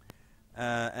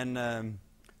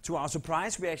 To our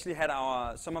surprise, we actually had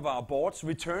some of our boards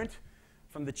returned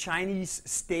from the Chinese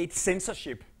state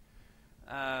censorship.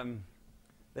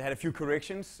 They had a few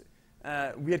corrections.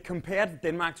 We had compared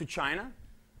Denmark to China,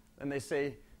 and they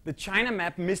say, the China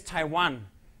map missed Taiwan.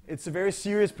 It's a very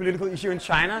serious political issue in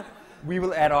China. We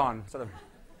will add on. Sort of,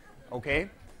 okay.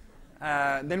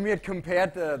 Then we had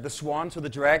compared the swan to the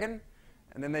dragon,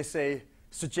 and then they say,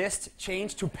 suggest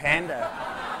change to panda.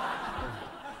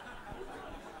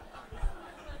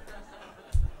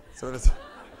 So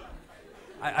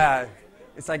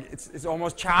it's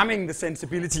almost charming, the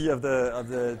sensibility of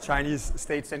the Chinese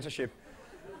state censorship.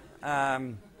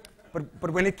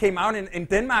 But when it came out in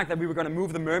Denmark that we were going to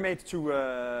move the mermaid to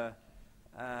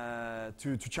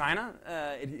China,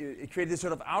 it created this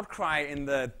sort of outcry in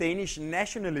the Danish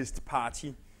Nationalist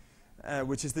Party,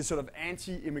 which is this sort of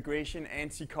anti-immigration,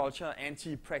 anti-culture,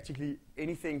 anti-practically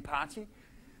anything party.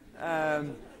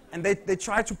 And they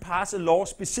tried to pass a law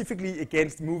specifically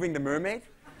against moving the mermaid.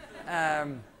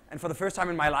 And for the first time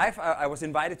in my life, I was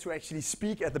invited to actually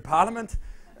speak at the parliament,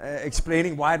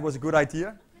 explaining why it was a good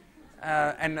idea.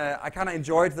 I kind of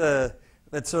enjoyed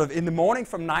that sort of in the morning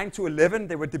from 9 to 11,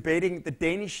 they were debating the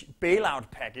Danish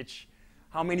bailout package,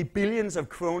 how many billions of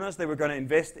kroners they were going to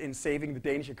invest in saving the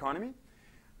Danish economy.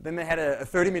 Then they had a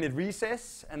 30-minute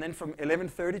recess, and then from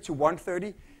 11:30 to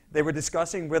 1:30, they were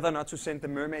discussing whether or not to send the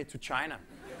mermaid to China.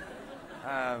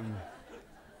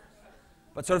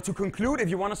 But sort of to conclude, if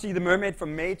you want to see the mermaid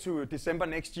from May to December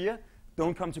next year,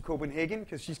 don't come to Copenhagen,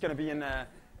 because she's going to be in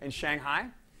Shanghai.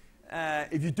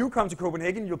 If you do come to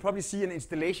Copenhagen, you'll probably see an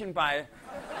installation by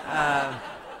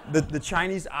the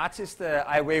Chinese artist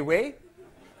Ai Weiwei,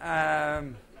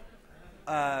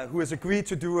 who has agreed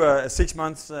to do a 6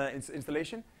 months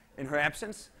installation in her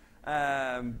absence.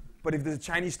 But if the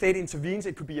Chinese state intervenes,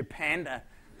 it could be a panda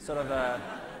sort of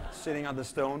sitting on the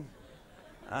stone.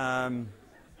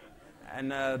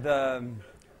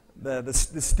 The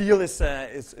steel is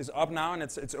up now, and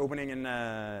it's opening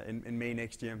in May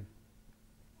next year.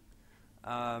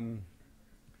 And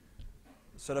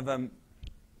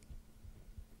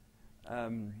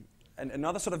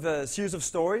another sort of series of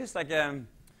stories, like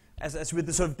as with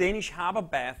the sort of Danish harbor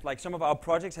bath, like some of our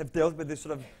projects have dealt with this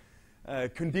sort of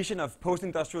condition of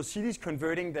post-industrial cities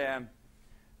converting their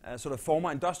sort of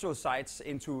former industrial sites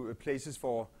into places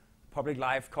for public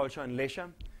life, culture, and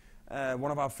leisure. One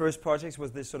of our first projects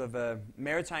was this sort of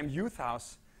maritime youth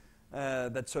house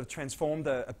that sort of transformed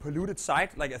a polluted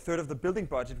site. Like a third of the building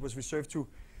budget was reserved to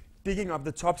digging up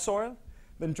the topsoil,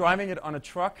 then driving it on a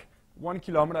truck 1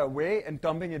 kilometer away and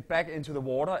dumping it back into the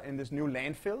water in this new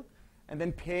landfill, and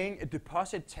then paying a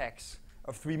deposit tax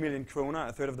of 3 million kroner,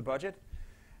 a third of the budget.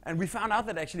 And we found out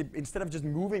that actually, instead of just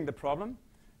moving the problem,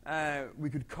 we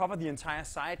could cover the entire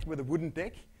site with a wooden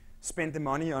deck, spend the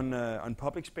money on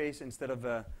public space instead of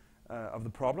the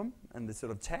problem and the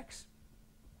sort of tax.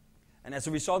 And as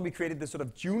a result, we created this sort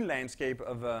of dune landscape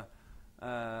of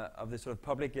this sort of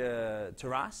public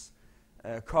terrace,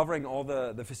 covering all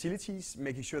the facilities,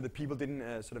 making sure that people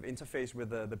didn't sort of interface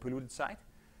with the polluted site,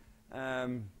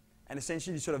 and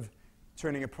essentially sort of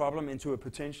turning a problem into a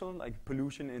potential, like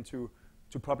pollution into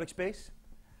public space.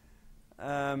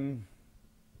 A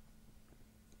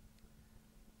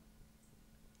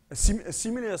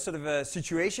similar sort of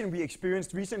situation we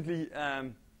experienced recently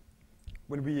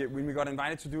when we got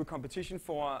invited to do a competition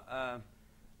for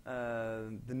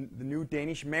the new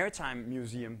Danish Maritime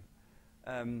Museum.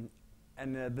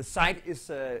 the site is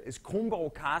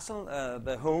Kronborg Castle,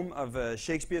 the home of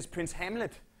Shakespeare's Prince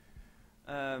Hamlet.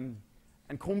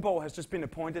 And Kronborg has just been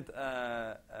appointed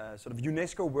sort of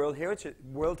UNESCO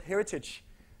World Heritage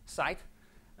Site.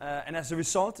 And as a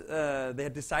result, they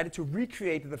had decided to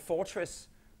recreate the fortress,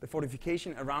 the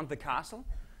fortification around the castle,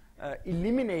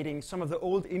 eliminating some of the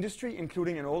old industry,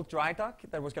 including an old dry dock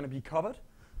that was going to be covered.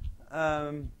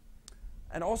 And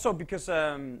also because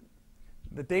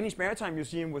the Danish Maritime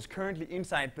Museum was currently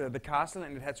inside the castle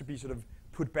and it had to be sort of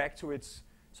put back to its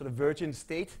sort of virgin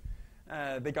state.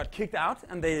 They got kicked out,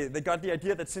 and they got the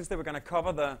idea that since they were going to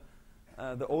cover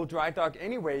the old dry dock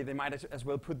anyway, they might as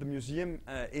well put the museum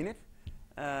in it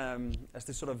as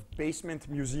this sort of basement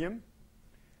museum.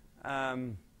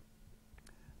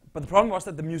 But the problem was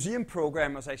that the museum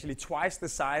program was actually twice the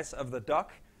size of the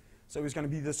dock, so it was going to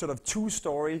be this sort of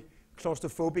 2-story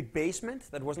claustrophobic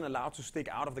basement that wasn't allowed to stick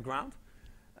out of the ground.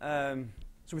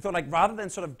 So we thought, like, rather than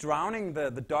sort of drowning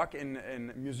the dock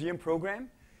in museum program,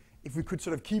 if we could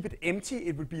sort of keep it empty,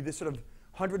 it would be this sort of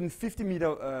 150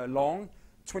 meter long,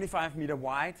 25 meter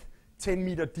wide, 10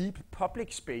 meter deep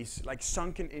public space, like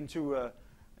sunken into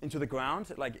the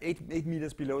ground, like 8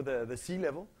 meters below the sea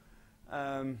level.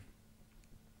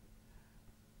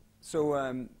 So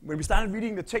when we started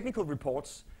reading the technical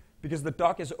reports, because the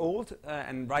dock is old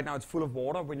and right now it's full of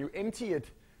water, when you empty it,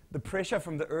 the pressure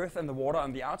from the earth and the water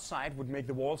on the outside would make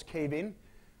the walls cave in.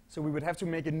 So we would have to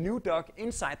make a new dock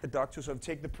inside the dock to sort of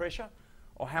take the pressure,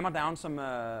 or hammer down some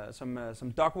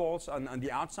dock walls on the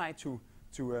outside to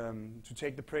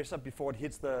take the pressure before it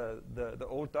hits the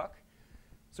old dock.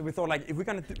 So we thought, like, if we're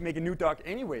going to make a new dock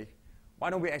anyway, why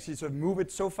don't we actually sort of move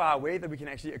it so far away that we can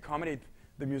actually accommodate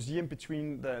the museum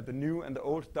between the new and the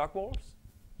old dock walls?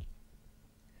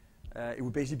 It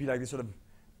would basically be like this sort of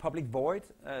public void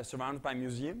surrounded by a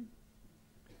museum.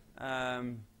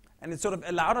 And it sort of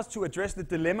allowed us to address the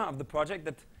dilemma of the project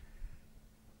that,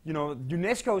 you know,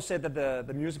 UNESCO said that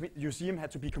the museum had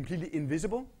to be completely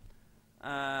invisible,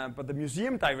 but the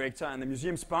museum director and the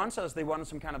museum sponsors, they wanted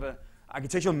some kind of a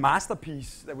architectural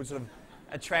masterpiece that would sort of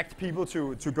attract people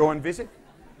to go and visit.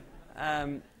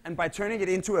 And by turning it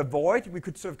into a void, we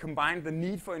could sort of combine the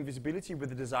need for invisibility with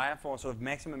the desire for sort of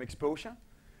maximum exposure,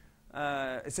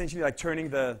 essentially like turning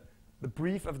the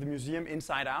brief of the museum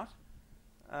inside out.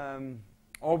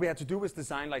 All we had to do was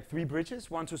design like 3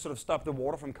 bridges, one to sort of stop the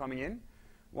water from coming in,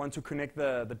 one to connect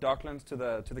the docklands to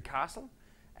the castle,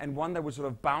 and one that would sort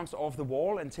of bounce off the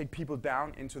wall and take people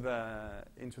down into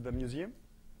the museum.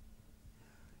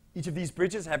 Each of these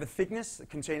bridges have a thickness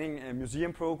containing a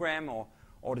museum program or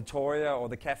auditoria or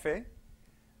the cafe.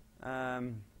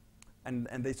 And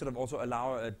they sort of also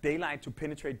allow daylight to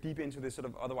penetrate deep into this sort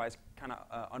of otherwise kind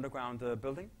of underground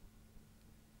building.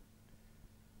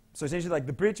 So essentially, like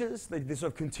the bridges, like this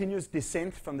sort of continuous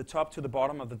descent from the top to the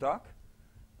bottom of the dock,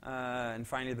 and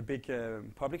finally the big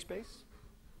public space.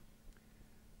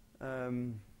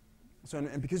 So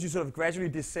and because you sort of gradually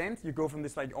descend, you go from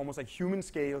this like almost like human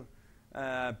scale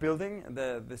building.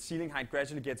 The ceiling height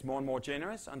gradually gets more and more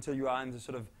generous until you are in the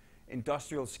sort of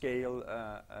industrial scale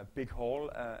big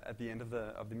hall at the end of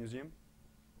the museum.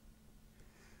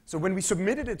 So when we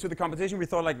submitted it to the competition, we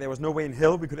thought like there was no way in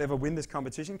hell we could ever win this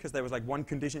competition because there was like one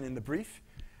condition in the brief,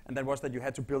 and that was that you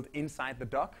had to build inside the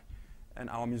dock, and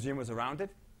our museum was around it.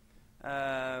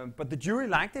 But the jury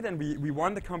liked it, and we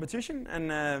won the competition,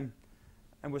 and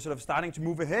we're sort of starting to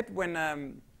move ahead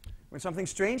when something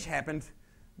strange happened.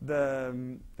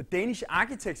 The Danish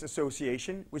Architects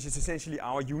Association, which is essentially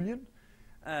our union,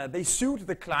 they sued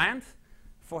the client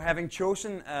for having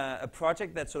chosen a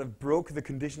project that sort of broke the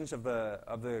conditions of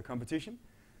the competition.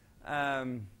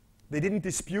 They didn't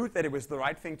dispute that it was the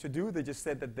right thing to do. They just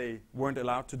said that they weren't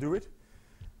allowed to do it.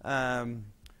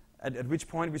 At which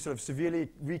point we sort of severely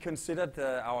reconsidered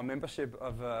our membership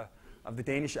of the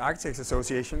Danish Architects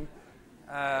Association.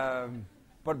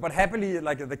 But happily,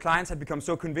 like the clients had become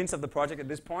so convinced of the project at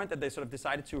this point that they sort of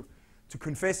decided to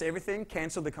confess everything,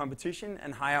 cancel the competition,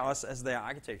 and hire us as their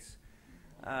architects.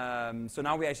 So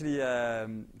now we're actually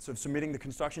sort of submitting the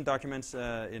construction documents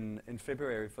in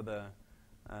February for the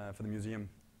museum.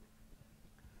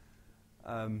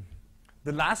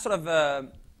 The last sort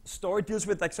of story deals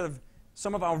with like sort of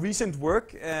some of our recent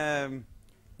work. You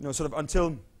know, sort of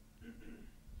until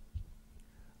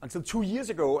 2 years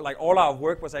ago, like all our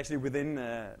work was actually within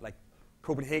like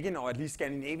Copenhagen or at least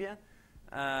Scandinavia.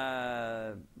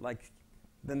 Like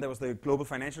then there was the global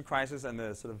financial crisis and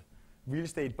the sort of real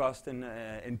estate bust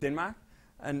in Denmark,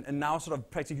 and now sort of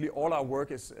practically all our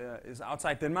work is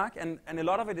outside Denmark, and a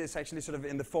lot of it is actually sort of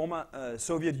in the former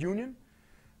Soviet Union.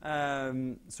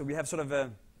 So we have sort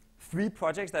of 3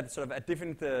 projects that sort of at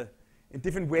different in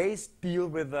different ways deal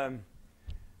with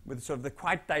sort of the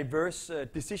quite diverse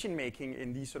decision making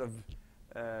in these sort of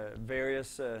various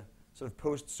sort of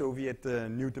post-Soviet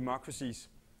new democracies.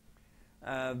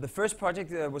 The first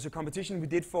project was a competition we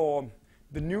did for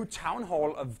the new town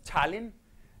hall of Tallinn,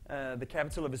 the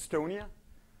capital of Estonia.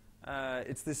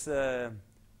 It's this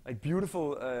like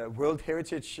beautiful World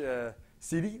Heritage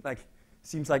city. Like,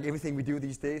 seems like everything we do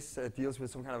these days deals with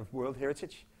some kind of World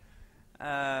Heritage.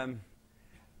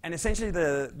 And essentially,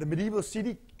 the medieval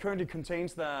city currently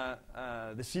contains the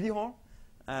city hall,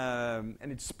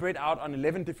 and it's spread out on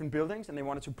 11 different buildings, and they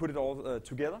wanted to put it all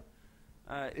together.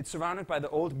 It's surrounded by the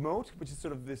old moat, which is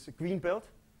sort of this green belt.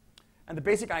 And the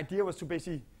basic idea was to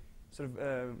basically sort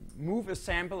of move a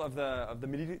sample of the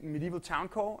medieval town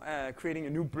core, creating a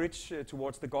new bridge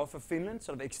towards the Gulf of Finland,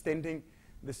 sort of extending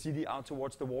the city out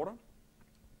towards the water.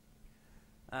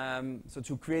 So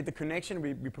to create the connection,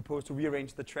 we propose to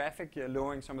rearrange the traffic,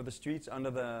 lowering some of the streets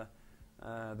under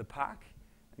the park,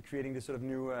 and creating this sort of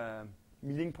new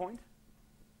meeting point.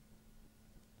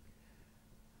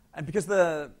 And because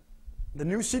the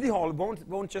new city hall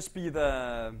won't just be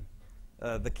the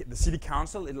city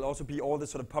council, it'll also be all the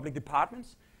sort of public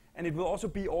departments, and it will also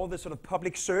be all the sort of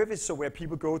public service, so where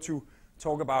people go to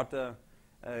talk about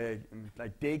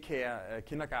like daycare,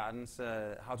 kindergartens,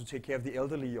 how to take care of the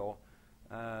elderly, or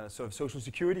sort of social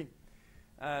security.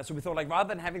 So we thought, like, rather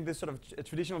than having this sort of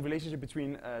traditional relationship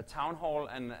between town hall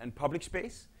and public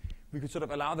space, we could sort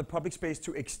of allow the public space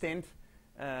to extend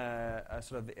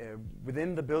sort of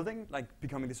within the building, like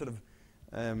becoming this sort of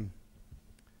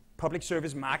public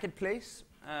service marketplace,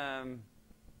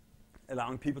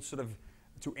 allowing people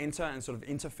to enter and sort of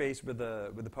interface with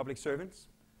the public servants.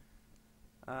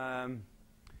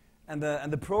 And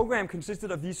the program consisted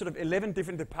of these sort of 11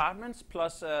 different departments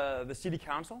plus the city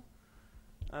council.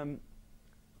 And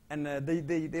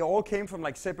they all came from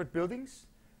like separate buildings.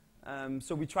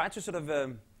 So we tried to sort of,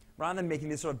 rather than making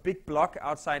this sort of big block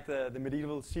outside the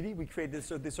medieval city, we created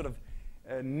this sort of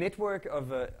network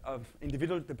of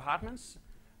individual departments,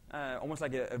 almost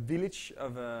like a village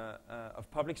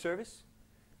of public service.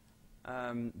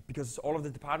 Because all of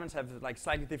the departments have like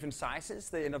slightly different sizes,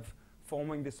 they end up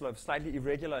forming this sort of slightly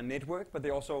irregular network, but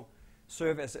they also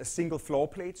serve as a single floor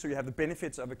plate, so you have the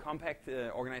benefits of a compact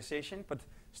organization, but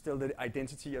still the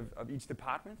identity of each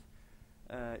department.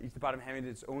 Each department having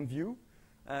its own view.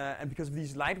 And because of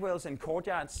these light wells and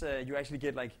courtyards, you actually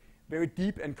get like very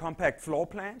deep and compact floor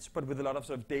plans, but with a lot of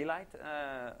sort of daylight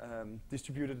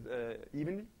distributed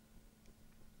evenly.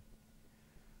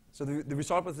 So the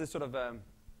result was this sort of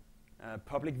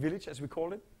public village, as we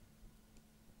call it.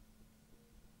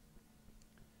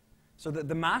 So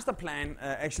the master plan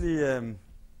actually,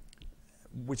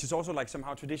 which is also like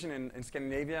somehow tradition in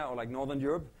Scandinavia or like Northern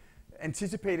Europe,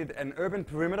 anticipated an urban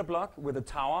perimeter block with a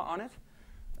tower on it.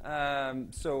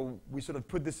 So we sort of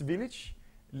put this village,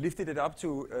 lifted it up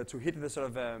to hit the sort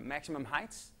of maximum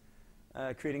heights,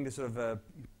 creating this sort of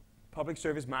public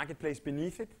service marketplace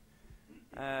beneath it.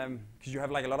 Because you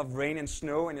have like a lot of rain and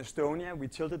snow in Estonia, we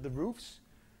tilted the roofs,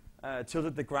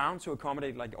 tilted the ground to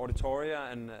accommodate like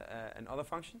auditoria and other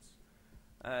functions.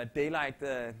 Daylight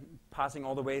passing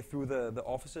all the way through the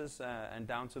offices and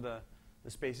down to the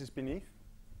spaces beneath.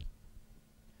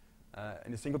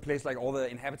 In a single place, like all the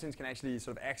inhabitants can actually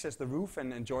sort of access the roof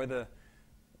and enjoy the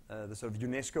sort of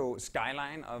UNESCO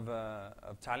skyline of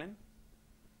Tallinn.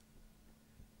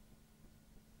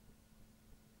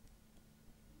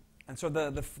 And so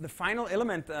the final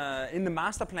element in the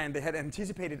master plan, they had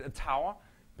anticipated a tower,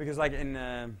 because like in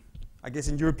I guess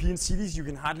in European cities, you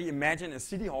can hardly imagine a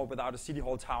city hall without a city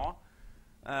hall tower.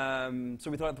 So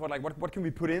we thought like, what can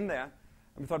we put in there?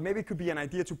 And we thought maybe it could be an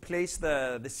idea to place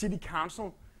the city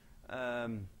council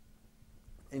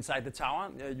inside the tower.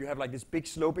 You have like this big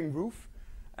sloping roof,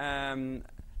 and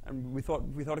we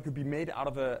thought it could be made out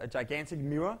of a gigantic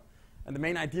mirror. And the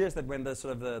main idea is that when the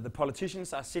sort of the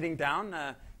politicians are sitting down,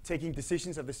 taking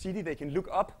decisions of the city, they can look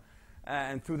up,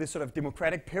 and through this sort of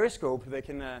democratic periscope, they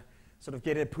can sort of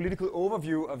get a political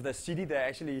overview of the city they're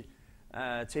actually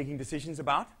taking decisions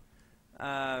about.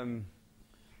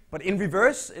 But in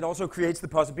reverse, it also creates the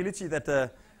possibility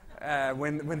that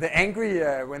when the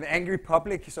angry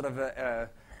public sort of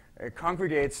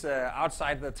congregates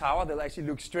outside the tower, they'll actually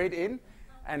look straight in,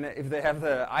 and if they have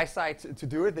the eyesight to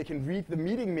do it, they can read the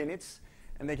meeting minutes,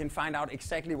 and they can find out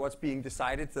exactly what's being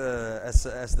decided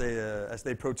as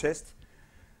they protest.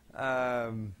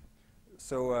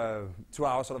 So to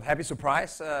our sort of happy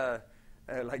surprise,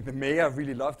 like the mayor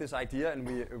really loved this idea, and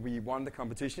we won the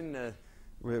competition.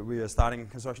 We are starting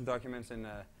construction documents in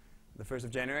the 1st of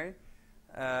January.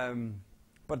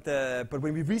 but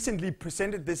when we recently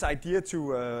presented this idea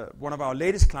to one of our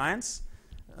latest clients,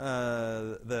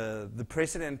 the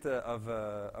president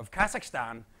of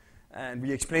Kazakhstan, and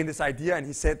we explained this idea, and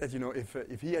he said that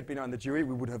if he had been on the jury,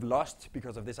 we would have lost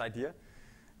because of this idea,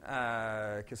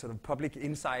 because sort of public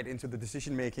insight into the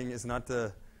decision making is not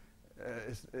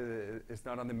is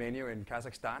not on the menu in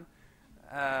Kazakhstan.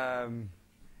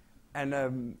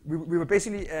 We were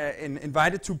basically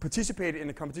invited to participate in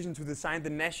a competition to design the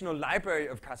National Library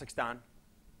of Kazakhstan.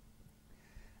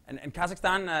 And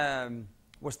Kazakhstan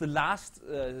was the last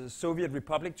Soviet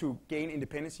republic to gain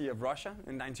independence of Russia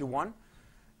in '91.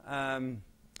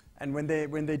 And when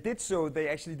they did so, they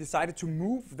actually decided to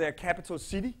move their capital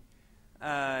city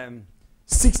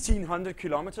 1,600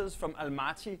 kilometers from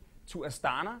Almaty to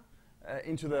Astana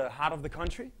into the heart of the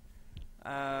country.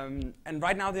 And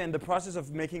right now they're in the process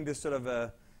of making this sort of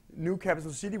a new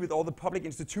capital city with all the public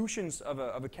institutions of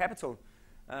a capital.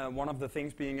 One of the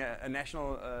things being a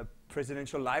national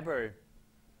presidential library.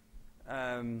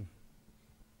 It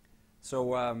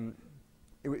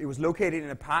was located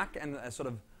in a park, and sort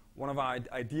of one of our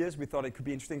ideas, we thought it could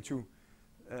be interesting to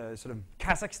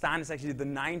Kazakhstan is actually the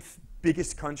 9th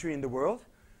biggest country in the world.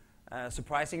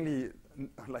 Surprisingly,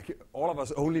 like all of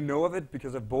us only know of it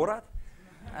because of Borat.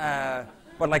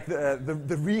 But like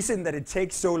the reason that it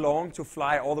takes so long to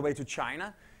fly all the way to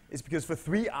China is because for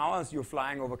 3 hours you're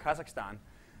flying over Kazakhstan.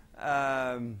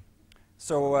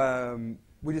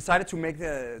 We decided to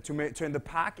turn the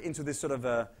park into this sort of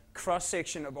a cross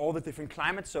section of all the different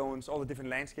climate zones, all the different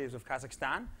landscapes of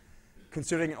Kazakhstan,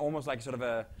 considering it almost like sort of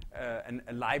a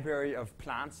library of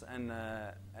plants and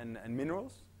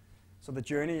minerals. So the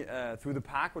journey through the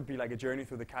park would be like a journey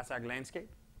through the Kazakh landscape.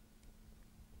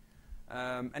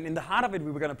 And in the heart of it,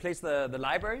 we were going to place the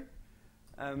library.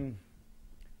 And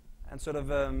sort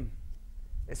of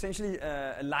essentially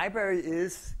a library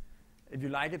is, if you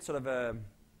like it, sort of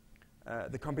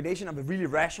the combination of a really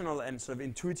rational and sort of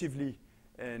intuitively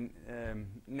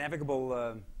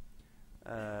navigable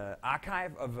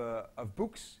archive of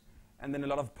books, and then a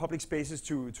lot of public spaces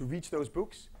to reach those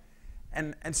books.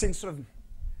 And since sort of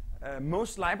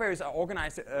most libraries are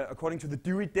organized according to the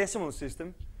Dewey Decimal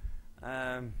System,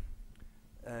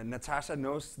 Natasha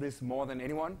knows this more than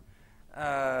anyone,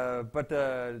 but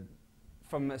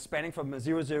spanning from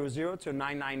 000 to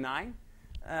 999,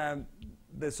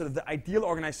 the ideal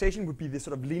organization would be this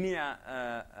sort of linear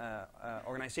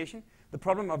organization. The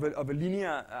problem of a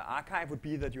linear archive would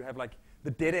be that you have like the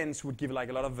dead ends would give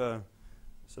like a lot of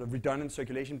sort of redundant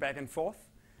circulation back and forth.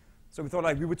 So we thought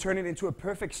like we would turn it into a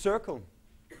perfect circle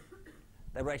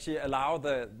that would actually allow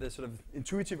the sort of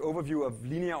intuitive overview of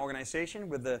linear organization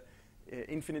with the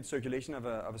infinite circulation of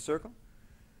a circle.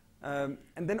 And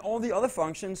then all the other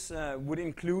functions would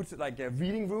include like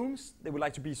reading rooms. They would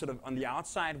like to be sort of on the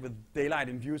outside with daylight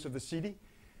and views of the city.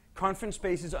 Conference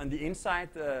spaces on the inside,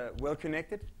 well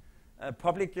connected.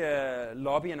 Public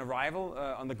lobby and arrival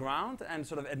on the ground, and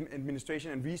sort of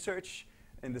administration and research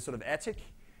in the sort of attic.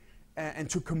 And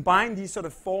to combine these sort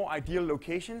of 4 ideal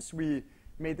locations, we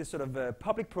made this sort of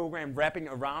public program wrapping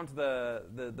around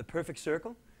the perfect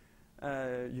circle.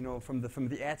 From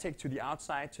the attic to the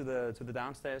outside to the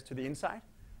downstairs to the inside.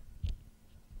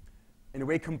 In a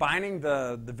way, combining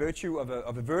the virtue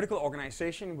of a vertical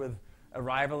organization with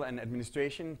arrival and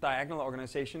administration, diagonal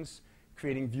organizations,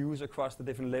 creating views across the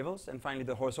different levels, and finally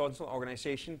the horizontal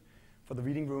organization for the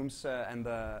reading rooms and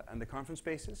the conference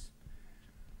spaces.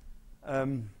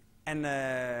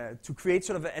 To create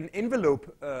sort of an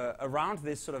envelope around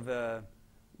this sort of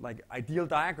like ideal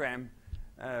diagram.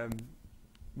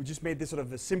 We just made this sort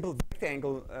of a simple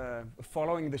rectangle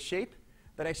following the shape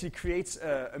that actually creates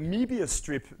a Möbius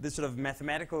strip, this sort of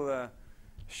mathematical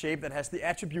shape that has the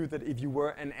attribute that if you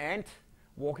were an ant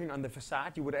walking on the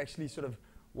facade, you would actually sort of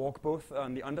walk both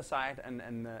on the underside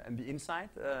and the inside,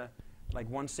 like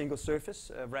one single surface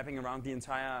wrapping around the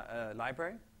entire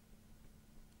library.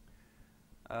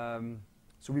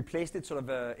 So we placed it sort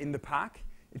of in the park.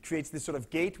 It creates this sort of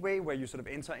gateway where you sort of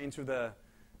enter into the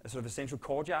sort of a central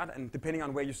courtyard, and depending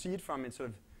on where you see it from, it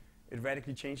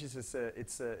radically changes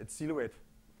its silhouette.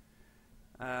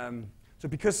 So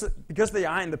because they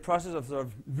are in the process of sort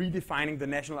of redefining the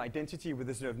national identity with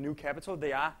this sort of new capital,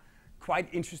 they are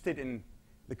quite interested in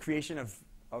the creation of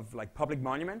like public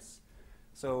monuments.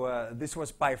 So this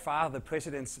was by far the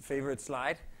president's favorite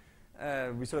slide.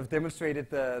 We sort of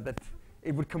demonstrated that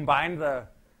it would combine the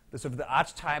sort of the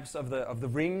archetypes of the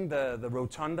ring, the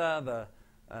rotunda,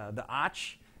 the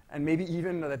arch, and maybe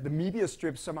even that the Möbius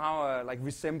strip somehow like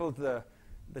resembled the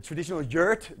traditional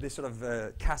yurt, this sort of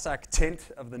Kazakh tent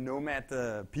of the nomad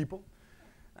people,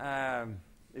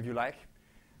 if you like.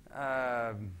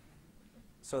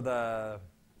 So the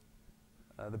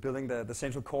building, the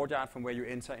central courtyard from where you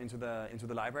enter into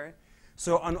the library.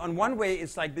 So on one way,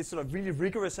 it's like this sort of really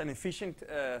rigorous and efficient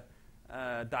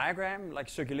diagram, like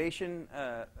circulation,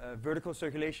 vertical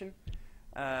circulation,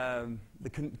 the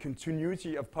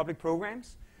continuity of public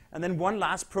programs, and then one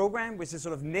last program which is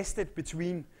sort of nested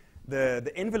between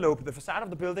the envelope, the facade of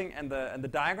the building, and the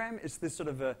diagram. Is this sort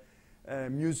of a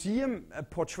museum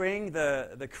portraying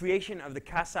the creation of the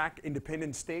Kazakh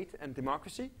independent state and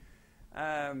democracy,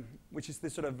 which is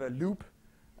this sort of loop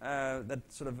that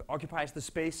sort of occupies the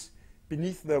space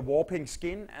beneath the warping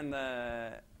skin and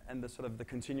the sort of the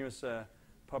continuous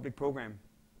public program.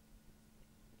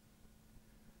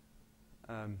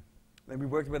 Then we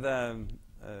worked with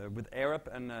Arab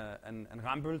and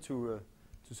Rambul to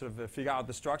sort of figure out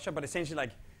the structure, but essentially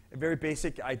like a very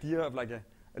basic idea of like a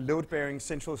load-bearing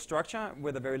central structure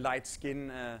with a very light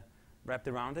skin wrapped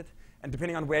around it. And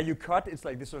depending on where you cut, it's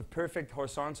like this sort of perfect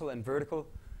horizontal and vertical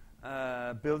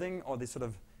building, or this sort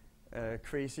of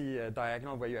crazy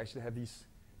diagonal where you actually have these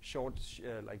short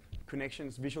like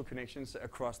connections, visual connections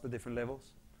across the different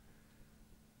levels.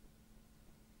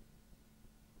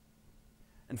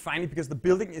 And finally, because the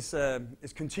building is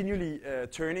continually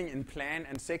turning in plan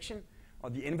and section, or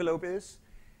the envelope is,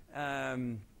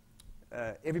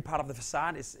 every part of the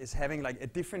facade is having like a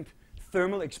different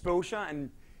thermal exposure.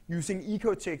 And using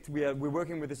Ecotect, we're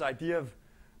working with this idea of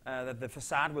that the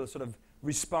facade will sort of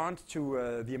respond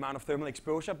to the amount of thermal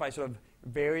exposure by sort of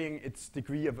varying its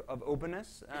degree of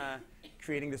openness,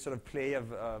 creating this sort of play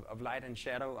of light and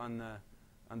shadow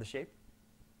on the shape.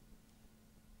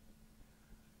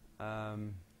 Yeah,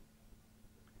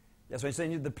 so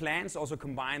essentially the plans also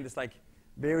combine this like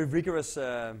very rigorous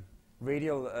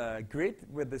radial grid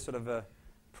with this sort of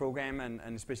program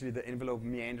and especially the envelope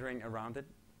meandering around it,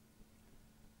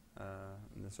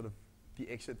 and the sort of the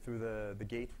exit through the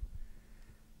gate.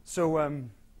 So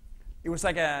it was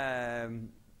like a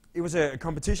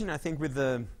competition, I think, with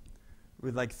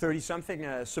like 30-something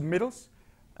submittals.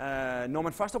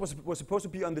 Norman Foster was supposed to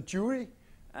be on the jury,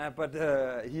 but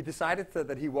he decided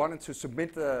that he wanted to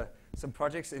submit some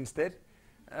projects instead.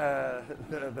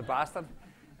 The bastard.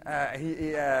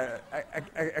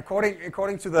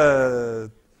 According to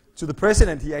the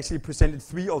president, he actually presented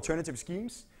 3 alternative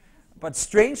schemes. But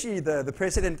strangely, the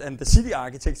president and the city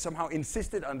architect somehow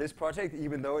insisted on this project,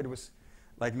 even though it was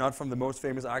like not from the most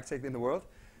famous architect in the world.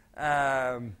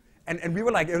 And we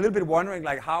were like a little bit wondering,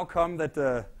 like, how come that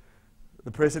the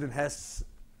president has,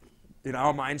 in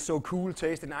our minds, so cool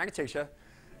taste in architecture.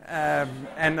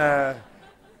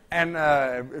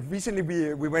 Recently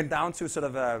we went down to sort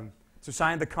of to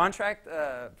sign the contract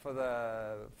for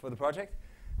the project,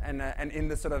 and in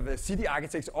the sort of city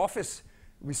architect's office,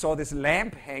 we saw this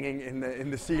lamp hanging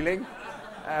in the ceiling.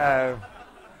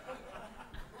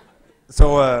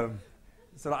 So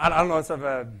I don't know. Sort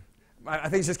of, I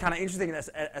think it's just kind of interesting.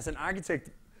 As an architect,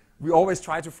 we always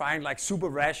try to find like super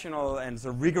rational and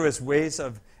sort of rigorous ways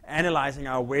of analyzing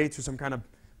our way to some kind of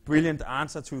brilliant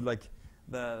answer to like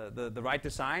the right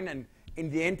design. And in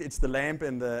the end, it's the lamp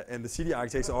in the city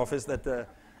architect's office that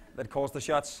calls the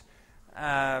shots.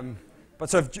 But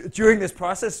sort of during this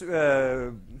process,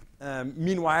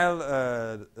 meanwhile,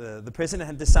 the president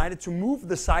had decided to move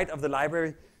the site of the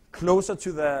library closer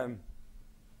to the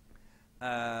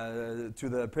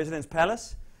president's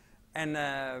palace, and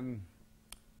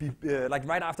like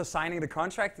right after signing the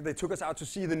contract, they took us out to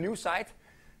see the new site,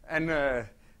 and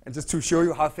just to show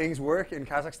you how things work in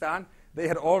Kazakhstan, they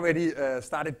had already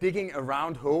started digging a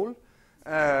round hole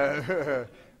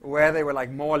where they were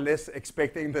like more or less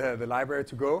expecting the library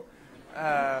to go.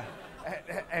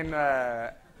 And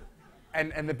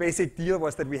the basic deal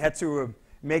was that we had to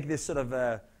make this sort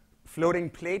of floating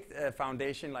plate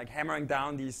foundation, like hammering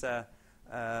down these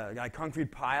like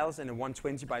concrete piles in a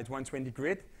 120 by 120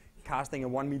 grid, casting a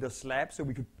 1 meter slab, so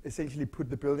we could essentially put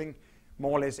the building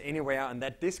more or less anywhere on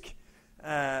that disc,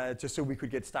 just so we could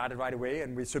get started right away.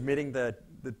 And we're submitting the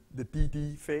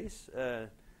DD phase,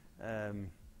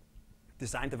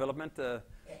 design development,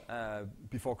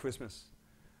 before Christmas.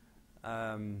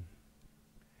 Yeah,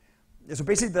 so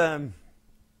basically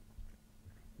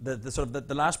the sort of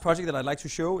the last project that I'd like to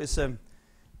show is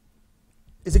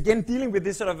again dealing with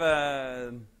this sort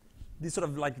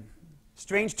of like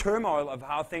strange turmoil of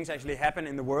how things actually happen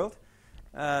in the world.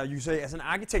 You say as an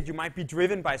architect you might be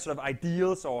driven by sort of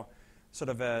ideals or sort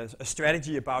of a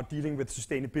strategy about dealing with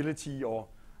sustainability or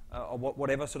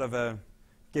whatever sort of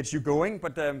gets you going,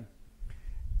 but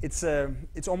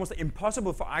it's almost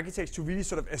impossible for architects to really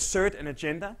sort of assert an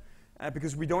agenda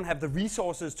because we don't have the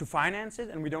resources to finance it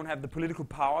and we don't have the political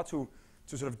power to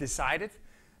sort of decide it.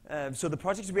 So the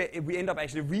projects we end up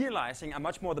actually realizing are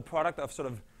much more the product of sort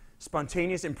of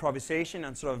spontaneous improvisation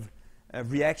and sort of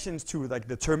reactions to like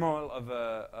the turmoil of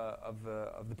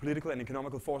the political and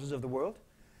economical forces of the world.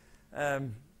 A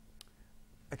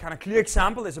kind of clear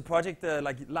example is a project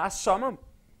like last summer.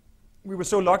 We were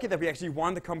so lucky that we actually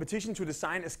won the competition to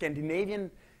design a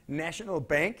Scandinavian national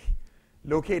bank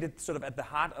located sort of at the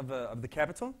heart of the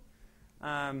capital.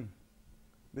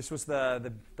 This was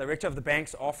the director of the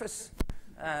bank's office.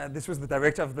 This was the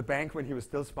director of the bank when he was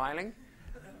still smiling.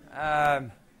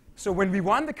 So when we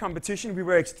won the competition, we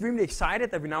were extremely excited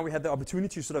that we had the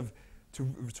opportunity sort of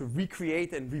to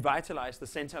recreate and revitalize the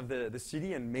center of the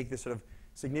city and make this sort of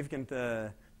significant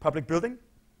public building.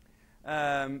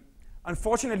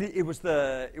 Unfortunately, it was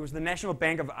the National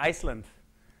Bank of Iceland.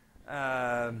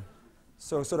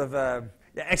 So sort of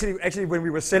actually when we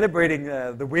were celebrating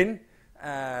the win,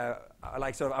 I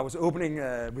was opening.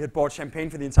 We had bought champagne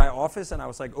for the entire office, and I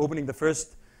was like opening the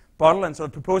first bottle and sort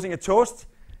of proposing a toast,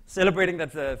 celebrating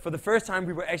that for the first time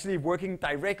we were actually working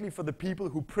directly for the people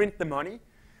who print the money.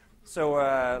 So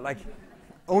like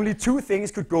only two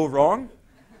things could go wrong.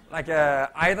 Like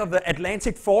either the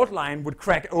Atlantic fault line would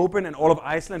crack open and all of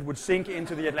Iceland would sink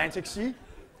into the Atlantic Sea,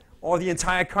 or the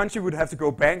entire country would have to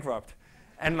go bankrupt.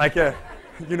 And like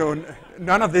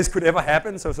none of this could ever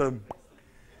happen.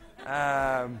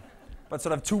 But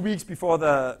sort of 2 weeks before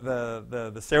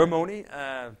the ceremony,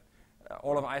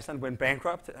 all of Iceland went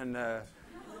bankrupt, and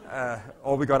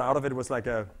all we got out of it was like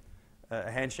a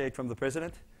handshake from the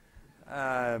president.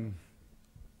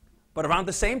 But around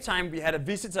the same time, we had a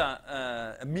visitor,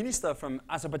 a minister from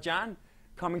Azerbaijan,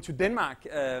 coming to Denmark,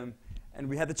 and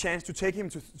we had the chance to take him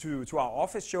to our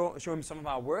office, show him some of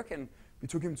our work, and we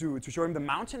took him to show him the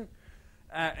mountain.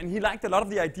 And he liked a lot of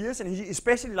the ideas, and he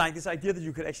especially liked this idea that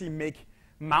you could actually make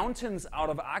mountains out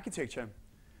of architecture.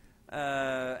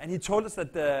 And he told us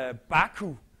that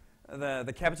Baku,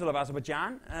 the capital of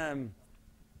Azerbaijan,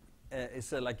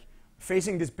 is like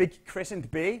facing this big crescent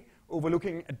bay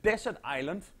overlooking a desert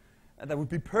island that would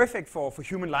be perfect for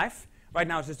human life. Right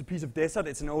now it's just a piece of desert.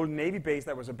 It's an old Navy base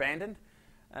that was abandoned.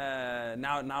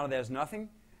 Now there's nothing.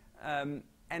 And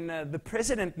the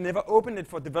president never opened it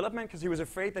for development because he was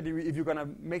afraid that if you're going to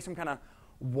make some kind of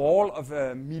wall of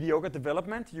mediocre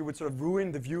development, you would sort of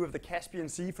ruin the view of the Caspian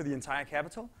Sea for the entire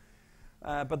capital.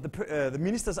 But the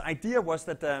minister's idea was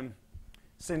that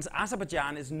since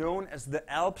Azerbaijan is known as the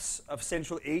Alps of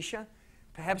Central Asia,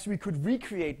 perhaps we could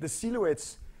recreate the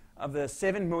silhouettes of the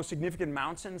 7 most significant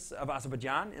mountains of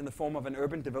Azerbaijan in the form of an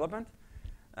urban development.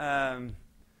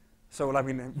 So like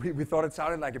we thought it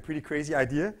sounded like a pretty crazy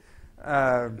idea.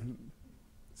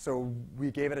 So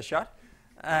we gave it a shot.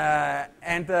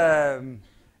 And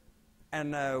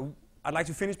I'd like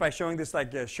to finish by showing this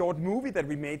like short movie that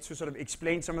we made to sort of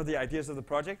explain some of the ideas of the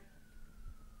project.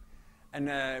 And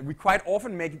we quite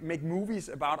often make movies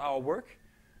about our work,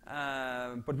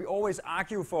 but we always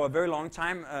argue for a very long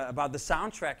time about the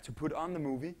soundtrack to put on the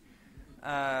movie.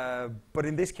 But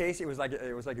in this case, it was like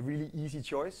a really easy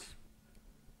choice.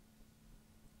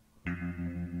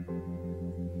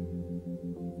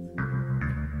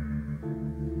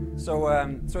 So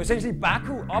essentially,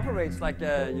 Baku operates like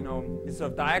it's a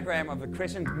diagram of a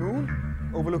crescent moon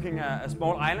overlooking a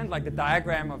small island, like the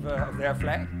diagram of their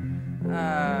flag.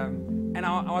 And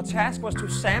our task was to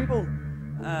sample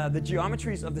the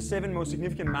geometries of the 7 most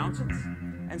significant mountains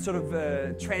and sort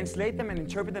of translate them and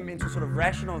interpret them into sort of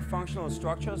rational, functional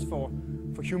structures for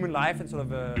human life and sort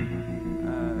of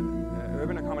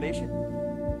urban accommodation.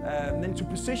 Then to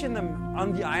position them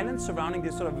on the island surrounding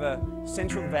this sort of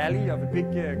central valley of a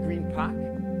big green park.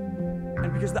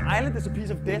 And because the island is a piece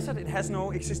of desert, it has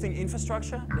no existing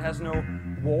infrastructure, it has no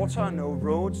water, no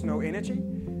roads, no energy.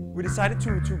 We decided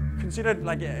to consider it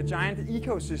like a giant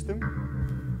ecosystem,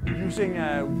 using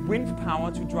wind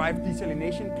power to drive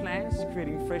desalination plants,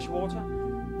 creating fresh water,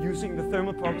 using the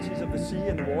thermal properties of the sea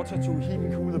and the water to heat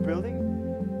and cool the building,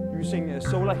 using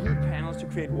solar heat panels to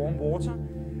create warm water.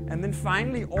 And then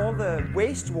finally, all the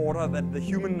wastewater that the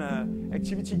human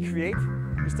activity create,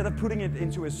 instead of putting it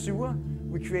into a sewer,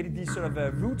 we created these sort of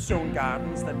root zone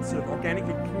gardens that sort of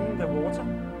organically clean the water,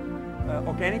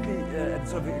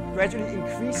 sort of gradually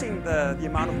increasing the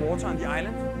amount of water on the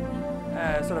island,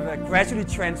 sort of gradually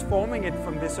transforming it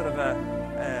from this sort of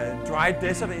dry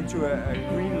desert into a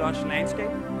green, lush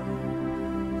landscape.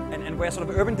 And where sort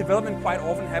of urban development quite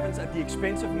often happens at the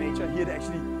expense of nature, here it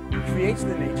actually creates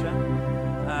the nature.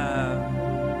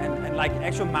 And like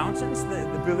actual mountains,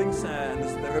 the buildings and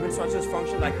the urban structures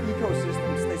function like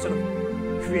ecosystems. They sort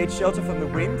of create shelter from the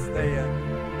wind. They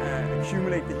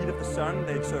accumulate the heat of the sun.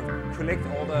 They sort of collect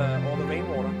all the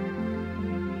rainwater.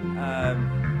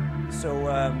 So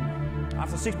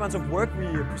after 6 months of work, we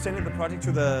presented the project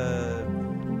to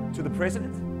the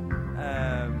president,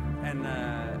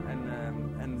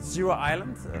 and Zero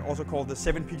Island, also called the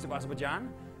 7 Peaks of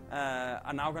Azerbaijan,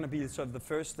 are now going to be sort of the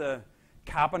first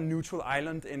carbon neutral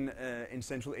island in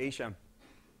Central Asia.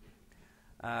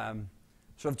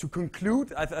 Sort of to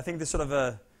conclude, I think this sort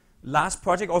of last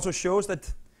project also shows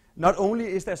that not only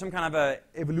is there some kind of a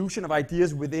evolution of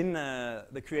ideas within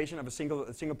the creation of a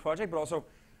single project, but also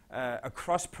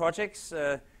across projects,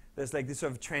 there's like this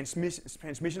sort of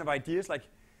transmission of ideas, like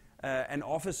an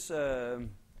office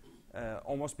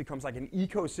almost becomes like an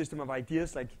ecosystem of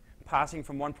ideas, like passing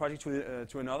from one project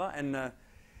to another, and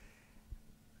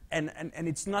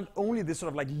it's not only this sort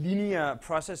of like linear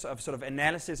process of sort of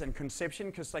analysis and conception,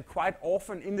 because like quite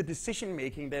often in the decision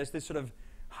making there's this sort of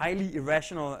highly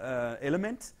irrational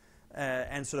element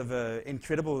and sort of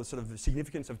incredible sort of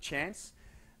significance of chance.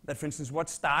 That, for instance, what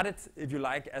started, if you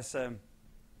like, as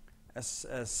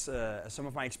some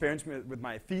of my experience with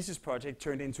my thesis project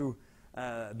turned into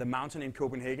the mountain in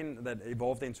Copenhagen that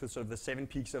evolved into sort of the 7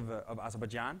 peaks of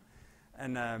Azerbaijan,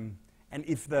 and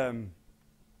if the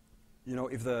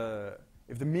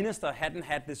minister hadn't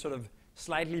had this sort of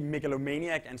slightly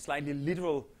megalomaniac and slightly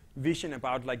literal vision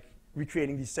about like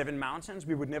recreating these 7 mountains,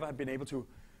 we would never have been able to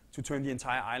turn the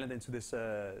entire island into this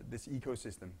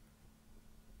ecosystem.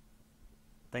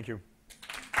 Thank you.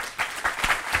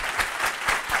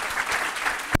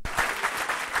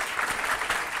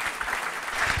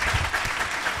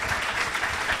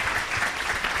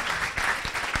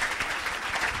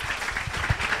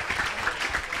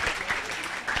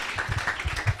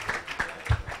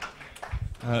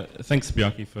 Thanks,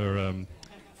 Bjarke, for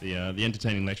the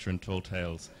entertaining lecture and tall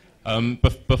tales.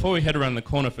 Before we head around the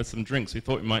corner for some drinks, we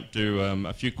thought we might do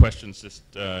a few questions just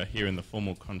here in the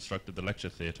formal construct of the lecture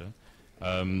theatre.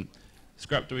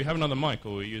 Scrap, do we have another mic,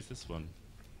 or will we use this one?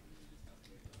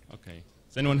 Okay.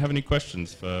 Does anyone have any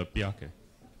questions for Bjarke?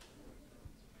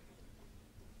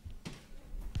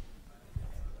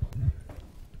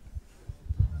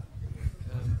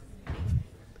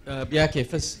 Bjarke,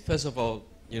 first of all,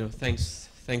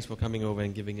 thanks for coming over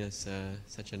and giving us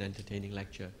such an entertaining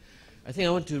lecture. I think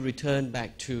I want to return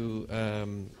back to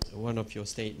one of your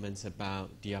statements about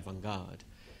the avant-garde.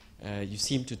 You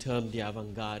seem to term the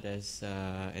avant-garde as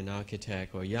an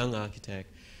architect or a young architect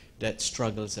that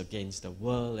struggles against the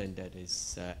world and that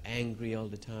is angry all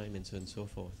the time and so on and so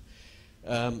forth.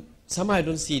 Somehow I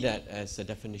don't see that as a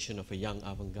definition of a young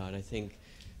avant-garde. I think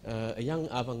a young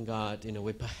avant-garde, in a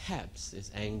way, perhaps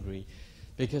is angry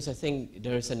because I think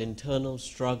there is an internal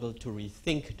struggle to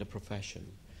rethink the profession.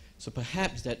 So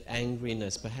perhaps that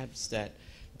angriness, perhaps that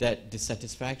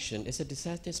dissatisfaction is a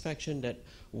dissatisfaction that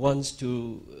wants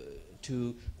to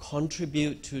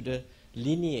contribute to the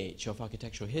lineage of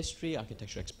architectural history,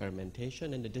 architectural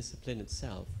experimentation, and the discipline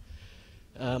itself.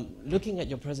 Looking at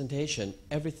your presentation,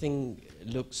 everything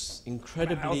looks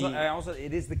incredibly...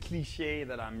 it is the cliche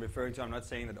that I'm referring to. I'm not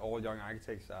saying that all young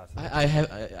architects are... I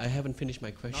haven't finished my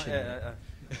question.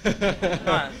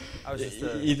 No, I was just...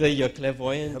 Either you're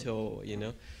clairvoyant or,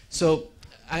 So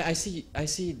I see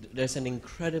there's an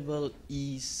incredible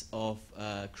ease of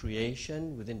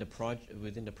creation within the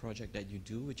project that you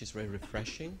do, which is very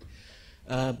refreshing.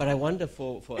 But I wonder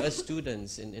for us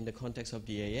students in the context of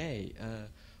the AA,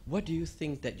 what do you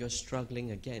think that you're struggling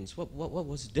against? What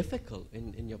was difficult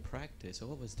in your practice, or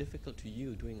what was difficult to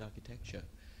you doing architecture?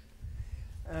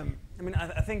 I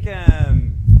think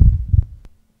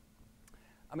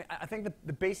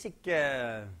the basic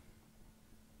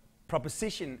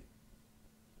proposition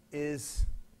is,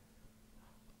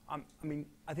 I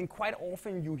think quite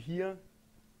often you hear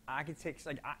architects,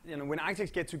 like, when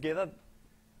architects get together,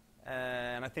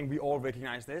 and I think we all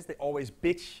recognize this, they always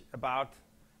bitch about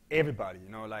everybody,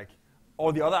 like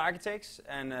all the other architects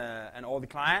and all the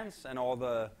clients and all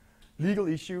the legal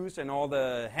issues and all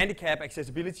the handicap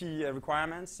accessibility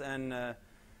requirements and the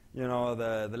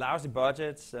lousy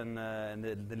budgets and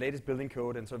the latest building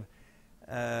code and sort of.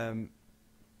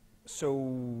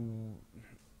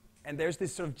 And there's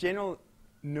this sort of general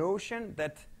notion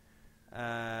that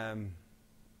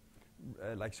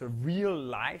like sort of real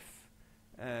life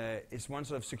is one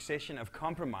sort of succession of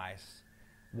compromise,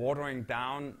 watering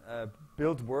down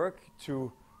built work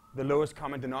to the lowest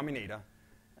common denominator,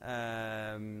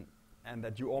 and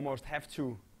that you almost have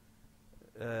to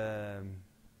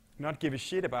not give a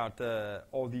shit about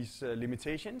all these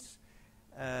limitations,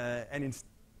 and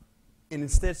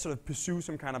instead sort of pursue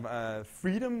some kind of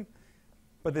freedom.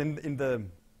 But then in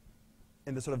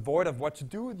the sort of void of what to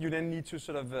do, you then need to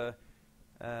sort of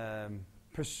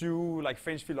pursue like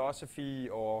French philosophy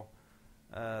or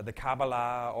the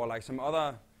Kabbalah or like some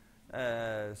other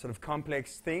sort of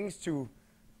complex things to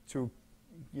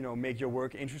make your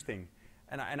work interesting.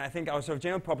 And I think our sort of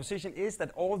general proposition is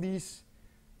that all these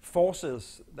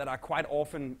forces that are quite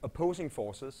often opposing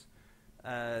forces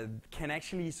can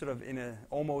actually sort of in a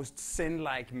almost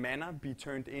Zen-like manner be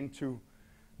turned into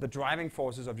the driving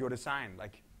forces of your design.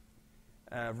 Like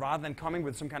rather than coming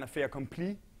with some kind of fait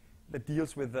accompli that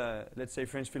deals with, let's say,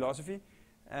 French philosophy,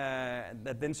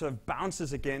 that then sort of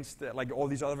bounces against like all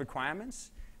these other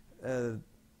requirements, the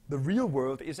real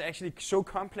world is actually so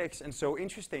complex and so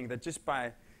interesting that just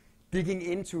by digging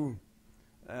into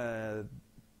the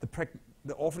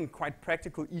often quite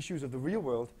practical issues of the real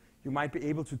world, you might be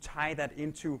able to tie that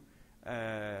into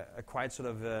a quite sort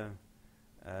of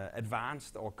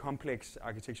advanced or complex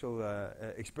architectural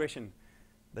expression.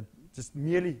 That just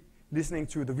merely listening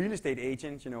to the real estate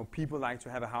agent, people like to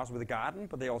have a house with a garden,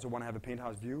 but they also want to have a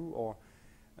penthouse view, or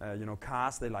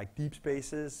cars, they like deep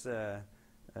spaces,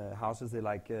 houses, they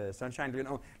like sunshine,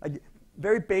 like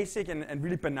very basic and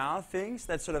really banal things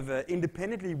that sort of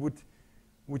independently would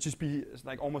just be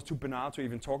like almost too banal to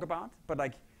even talk about. But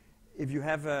like if you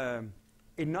have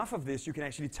enough of this, you can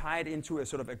actually tie it into a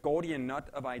sort of a Gordian knot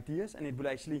of ideas, and it will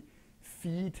actually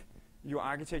feed your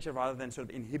architecture rather than sort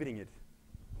of inhibiting it.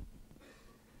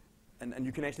 And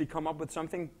you can actually come up with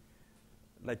something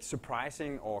like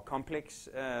surprising or complex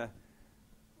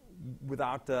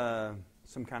without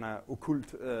some kind of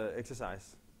occult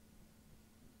exercise.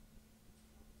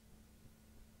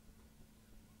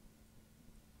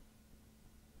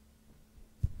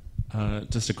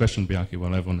 Just a question, Bjarke,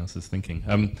 while everyone else is thinking.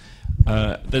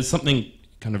 There's something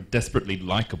kind of desperately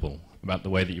likable about the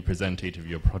way that you present each of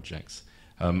your projects.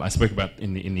 I spoke about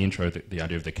in the intro the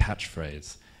idea of the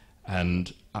catchphrase,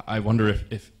 and I wonder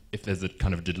if there's a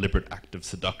kind of deliberate act of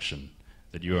seduction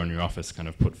that you and your office kind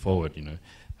of put forward.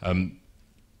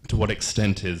 To what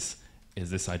extent is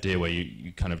this idea where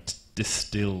you kind of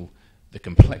distill the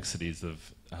complexities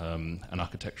of an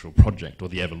architectural project or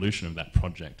the evolution of that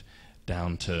project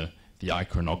down to the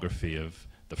iconography of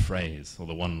the phrase or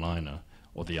the one-liner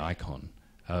or the icon,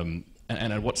 and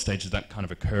at what stage does that kind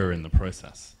of occur in the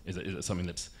process? Is it something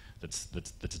that's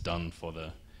done for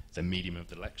the medium of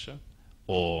the lecture,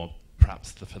 or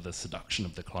perhaps for the seduction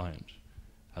of the client?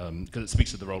 Because it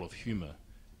speaks to the role of humour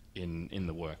in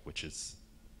the work, which is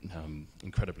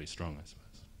incredibly strong, I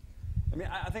suppose. I mean,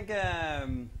 I think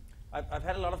I've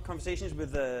had a lot of conversations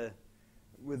with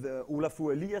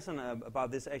Olafur Eliasson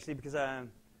about this, actually, because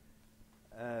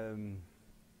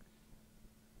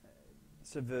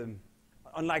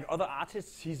unlike other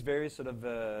artists, he's very sort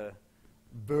of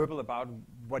verbal about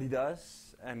what he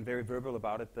does and very verbal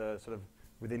about it sort of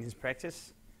within his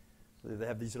practice. So they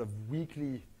have these sort of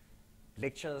weekly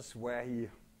lectures where he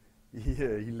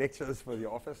lectures for the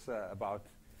office about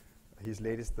his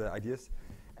latest ideas.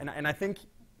 And I think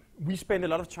we spend a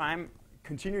lot of time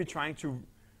continually trying to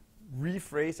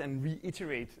rephrase and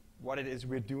reiterate what it is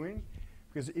we're doing.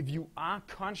 Because if you are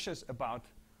conscious about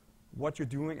what you're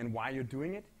doing and why you're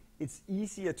doing it, it's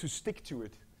easier to stick to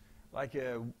it. Like,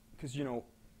 because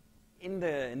in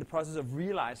the process of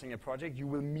realizing a project, you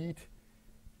will meet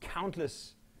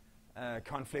countless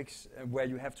conflicts where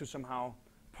you have to somehow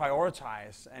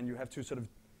prioritize, and you have to sort of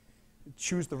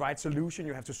choose the right solution.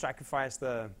 You have to sacrifice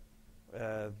the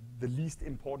least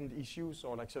important issues,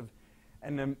 or like sort of,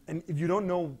 and if you don't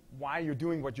know why you're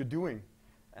doing what you're doing,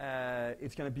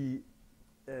 it's going to be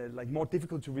like more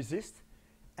difficult to resist.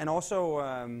 And also,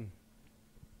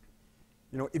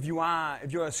 if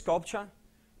you're a sculptor,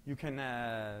 you can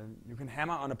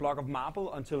hammer on a block of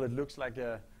marble until it looks like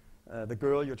the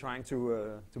girl you're trying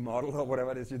to model, or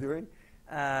whatever it is you're doing.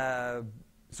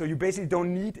 So you basically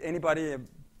don't need anybody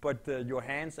but your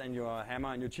hands and your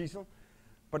hammer and your chisel.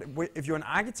 But if you're an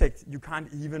architect, you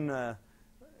can't even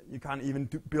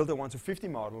build a 1:50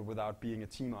 model without being a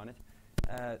team on it.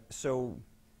 So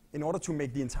in order to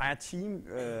make the entire team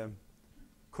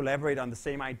collaborate on the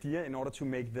same idea, in order to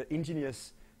make the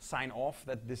engineers sign off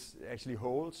that this actually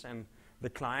holds, and the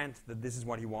client that this is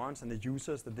what he wants, and the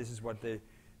users that this is what they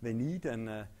need, and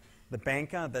the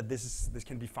banker that this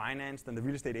can be financed, and the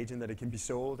real estate agent that it can be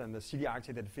sold, and the city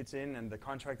architect that it fits in, and the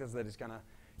contractors that it's gonna,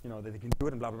 that they can do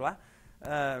it, and blah blah blah.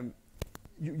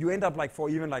 You end up like, for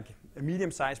even like a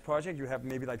medium-sized project, you have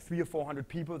maybe like 300 or 400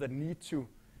 people that need to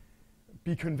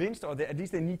be convinced, or at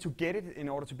least they need to get it in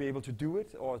order to be able to do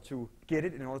it, or to get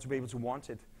it in order to be able to want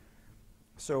it.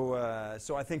 So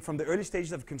I think from the early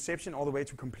stages of conception all the way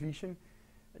to completion,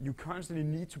 you constantly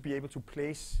need to be able to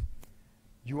place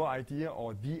your idea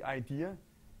or the idea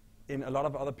in a lot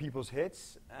of other people's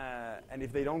heads, and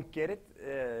if they don't get it,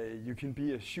 you can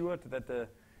be assured that the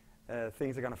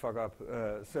things are going to fuck up.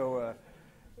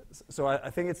 so I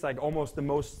think it's like almost the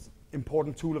most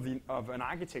important tool of an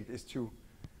architect is to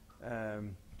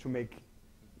make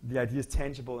the ideas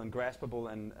tangible and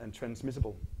graspable and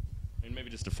transmissible. And maybe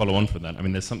just to follow on from that, I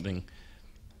mean, there's something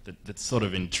that's sort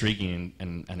of intriguing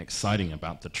and exciting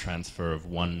about the transfer of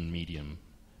one medium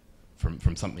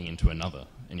from something into another.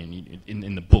 And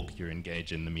in the book, you're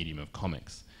engaged in the medium of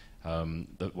comics.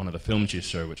 One of the films you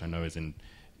show, which I know is in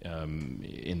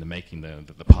the making,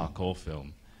 the parkour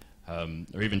film,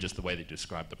 or even just the way that you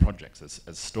describe the projects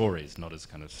as stories, not as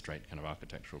kind of straight kind of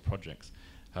architectural projects.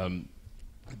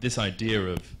 This idea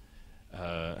of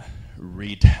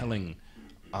retelling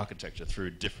architecture through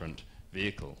different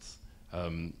vehicles. I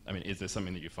mean, is there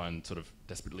something that you find sort of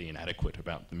desperately inadequate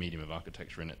about the medium of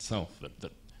architecture in itself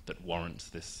that warrants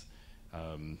this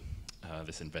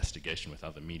this investigation with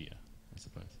other media, I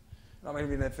suppose? I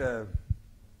mean, if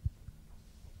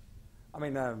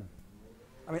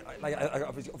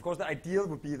of course, the ideal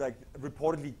would be like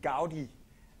reportedly Gaudi.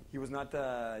 He was not.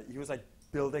 He was like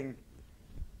building.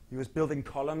 He was building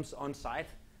columns on site,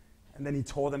 and then he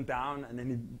tore them down, and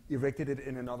then he erected it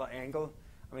in another angle.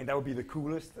 I mean, that would be the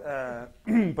coolest. So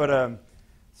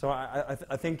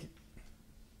I think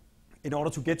in order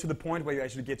to get to the point where you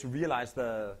actually get to realize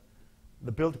the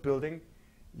built building,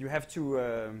 you have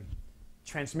to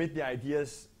transmit the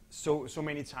ideas so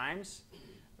many times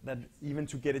that even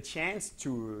to get a chance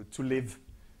to live,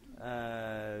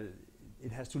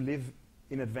 it has to live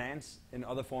in advance in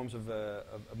other forms of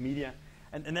media.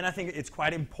 And then I think it's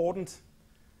quite important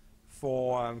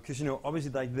for, because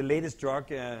obviously like the latest drug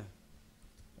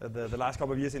the last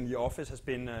couple of years in the office has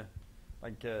been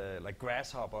like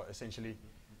grasshopper essentially,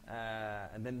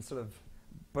 and then sort of,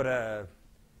 but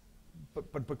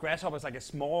grasshopper is like a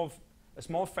small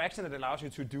fraction that allows you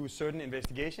to do certain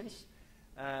investigations,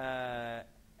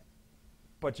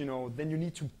 but then you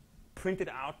need to print it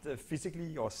out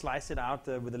physically or slice it out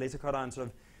with a laser cutter and sort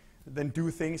of then do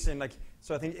things and like.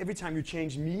 So I think every time you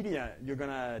change media, you're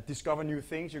gonna discover new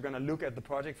things. You're gonna look at the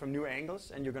project from new angles,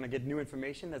 and you're gonna get new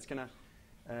information that's gonna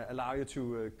allow you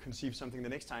to conceive something the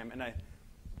next time. And I,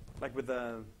 like with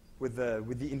the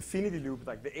infinity loop,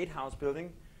 like the 8-house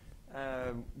building,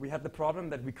 we had the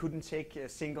problem that we couldn't take a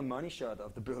single money shot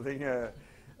of the building.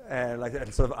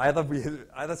 Like sort of either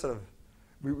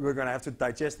we were gonna have to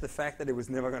digest the fact that it was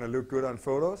never gonna look good on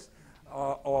photos,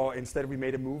 or instead we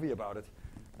made a movie about it.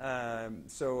 And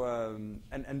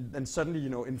suddenly,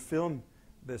 in film,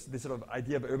 this sort of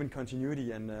idea of urban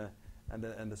continuity and the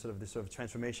sort of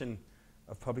transformation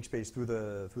of public space through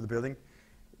the building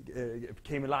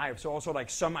came alive. So also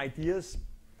like some ideas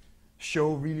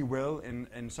show really well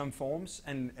in some forms,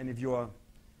 and if your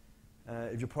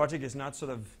project is not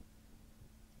sort of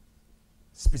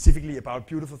specifically about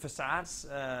beautiful facades,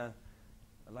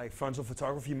 like frontal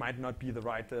photography might not be the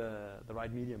right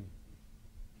medium.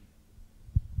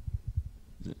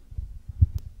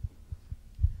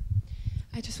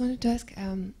 I just wanted to ask,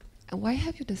 why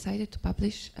have you decided to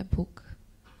publish a book?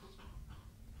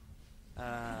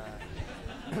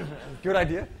 Good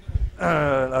idea.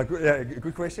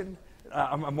 Good question.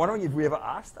 I'm wondering if we ever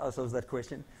asked ourselves that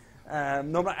question.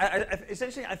 No, but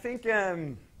essentially, I think.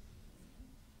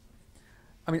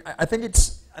 I think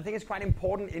it's quite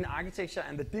important in architecture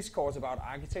and the discourse about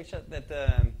architecture that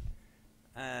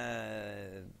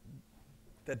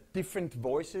different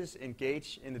voices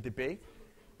engage in the debate.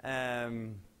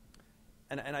 And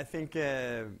I think,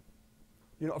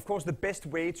 of course, the best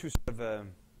way to sort of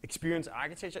experience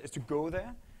architecture is to go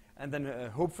there, and then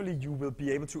hopefully you will be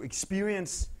able to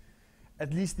experience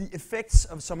at least the effects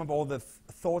of some of all the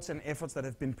thoughts and efforts that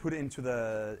have been put into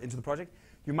the project.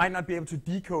 You might not be able to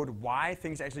decode why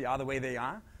things actually are the way they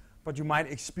are, but you might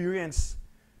experience,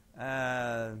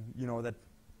 that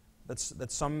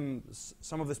some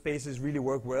of the spaces really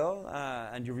work well,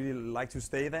 and you really like to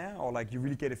stay there, or like you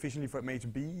really get efficiently from A to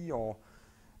B, or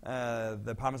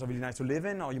the apartments are really nice to live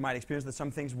in, or you might experience that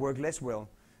some things work less well.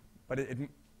 But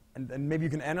and maybe you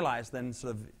can analyze then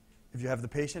sort of, if you have the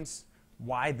patience,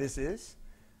 why this is.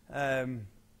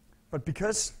 But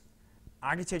because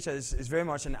architecture is very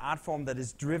much an art form that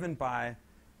is driven by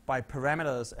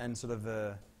parameters and sort of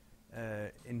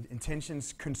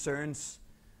intentions, concerns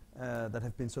that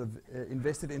have been sort of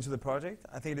invested into the project,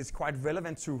 I think it is quite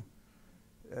relevant to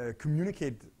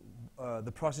communicate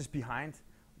the process behind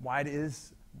why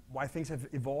things have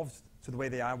evolved to the way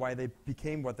they are, why they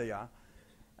became what they are.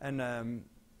 And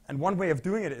one way of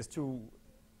doing it is to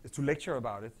lecture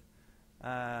about it.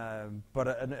 But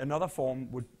another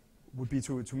form would be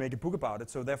to make a book about it.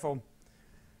 So therefore,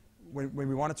 when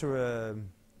we wanted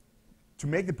to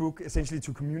make the book, essentially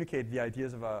to communicate the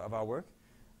ideas of our work,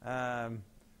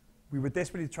 we were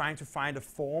desperately trying to find a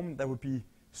form that would be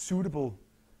suitable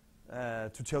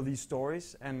to tell these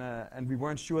stories, and we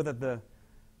weren't sure that the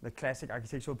classic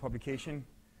architectural publication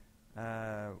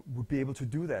would be able to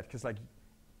do that, because like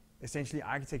essentially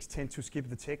architects tend to skip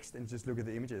the text and just look at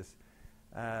the images.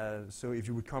 So if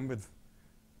you would come with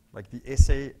like the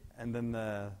essay and then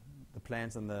the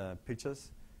plans and the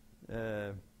pictures,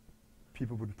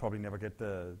 people would probably never get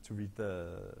to read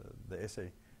the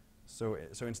essay. So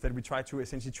instead we try to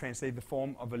essentially translate the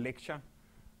form of a lecture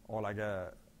or like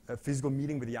a physical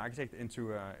meeting with the architect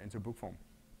into book form.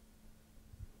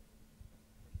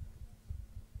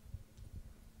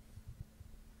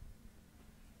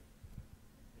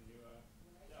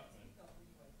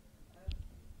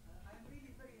 I'm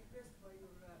really very impressed by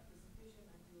your presentation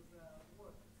and your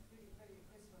work. It's really very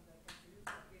impressive, and I can salute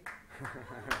you again.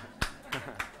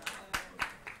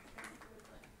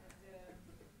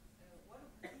 One of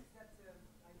the things that I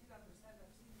did understand,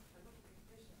 I've seen a lot of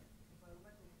integration,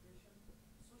 environmental integration,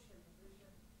 social integration,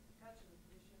 cultural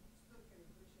integration, historical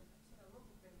integration. I've seen a lot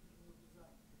of them in your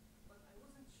design. But I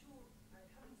wasn't sure, I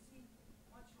haven't seen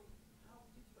much of how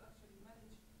did you actually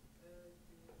manage to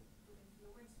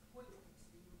influence politics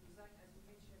in your design, as you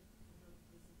mentioned in your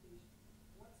presentation.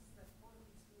 What is that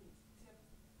politics means? Except,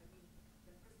 I mean,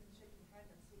 the president shaking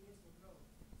hand and say yes or no.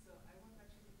 So I want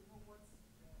actually to know what's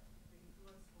the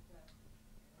influence of that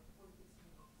politics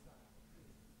in your design.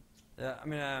 Yeah, I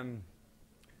mean,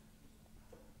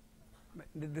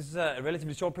 this is a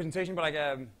relatively short presentation, but like,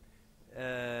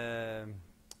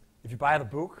 if you buy the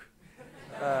book,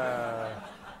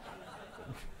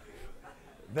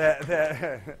 there's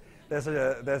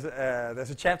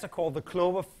a chapter called the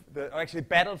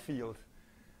Battlefield,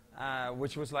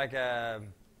 which was like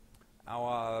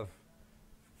our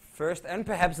first and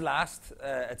perhaps last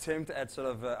attempt at sort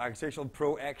of architectural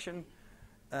pro-action,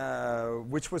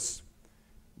 which was,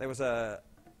 there was a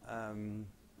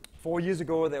 4 years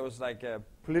ago there was like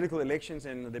political elections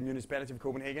in the municipality of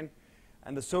Copenhagen,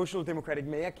 and the social democratic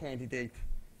mayor candidate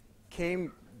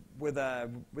came with a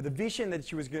vision that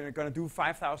she was going to do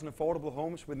 5,000 affordable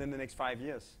homes within the next 5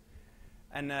 years,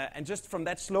 and just from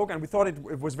that slogan we thought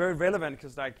it was very relevant,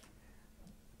 because like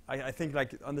I think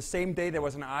like on the same day there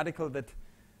was an article that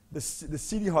the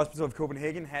city hospital of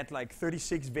Copenhagen had like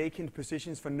 36 vacant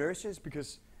positions for nurses,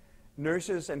 because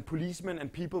nurses and policemen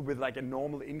and people with like a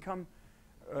normal income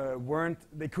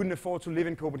they couldn't afford to live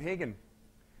in Copenhagen.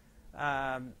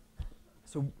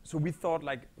 So we thought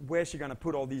like, where's she gonna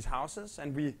put all these houses?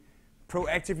 And we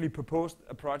proactively proposed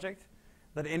a project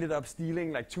that ended up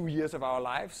stealing like 2 years of our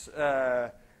lives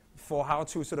for how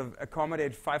to sort of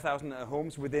accommodate 5,000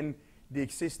 homes within the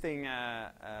existing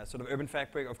sort of urban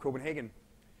fabric of Copenhagen.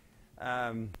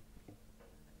 And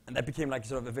that became like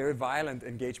sort of a very violent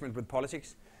engagement with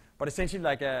politics. But essentially,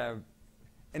 like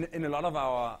in a lot of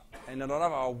our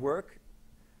work,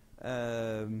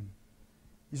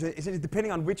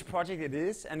 depending on which project it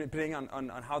is, and depending on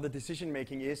how the decision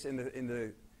making is in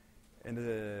the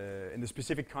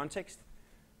specific context,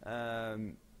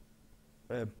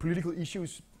 political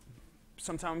issues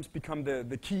sometimes become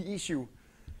the key issue.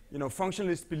 You know,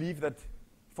 functionalists believe that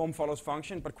form follows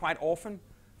function, but quite often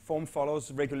form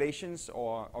follows regulations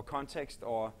or context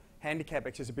or handicap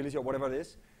accessibility or whatever it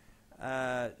is.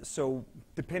 So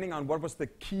depending on what was the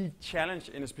key challenge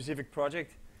in a specific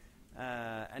project,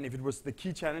 and if it was the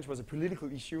key challenge was a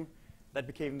political issue, that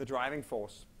became the driving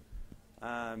force.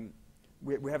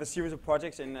 We have a series of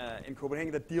projects in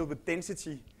Copenhagen that deal with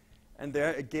density, and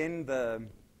there again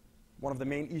one of the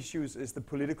main issues is the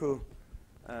political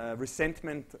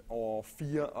resentment or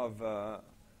fear of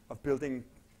building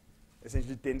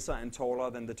essentially denser and taller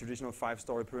than the traditional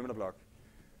 5-story perimeter block.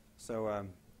 So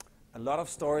a lot of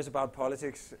stories about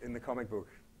politics in the comic book.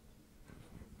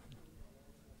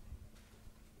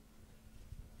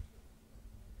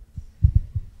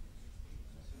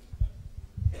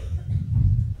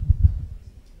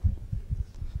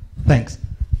 Thanks.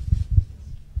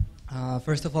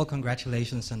 First of all,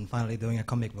 congratulations on finally doing a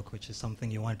comic book, which is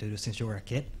something you wanted to do since you were a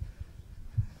kid.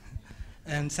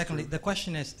 And secondly, the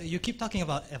question is, you keep talking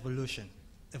about evolution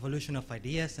of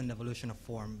ideas and evolution of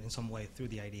form in some way through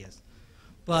the ideas.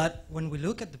 But when we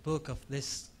look at the book of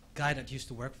this guy that used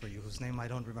to work for you, whose name I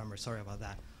don't remember, sorry about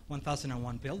that,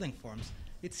 1001 Building Forms,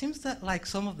 it seems that like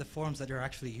some of the forms that you're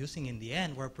actually using in the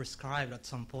end were prescribed at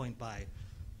some point by,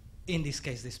 in this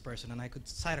case, this person. And I could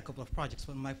cite a couple of projects,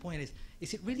 but my point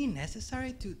is it really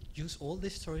necessary to use all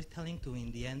this storytelling to,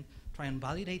 in the end, try and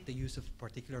validate the use of a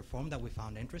particular form that we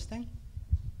found interesting?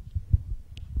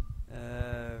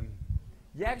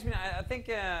 Yeah, actually, I think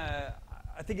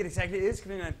it exactly is.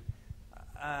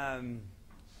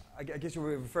 I I guess you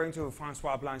were referring to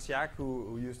Francois Blanchiac,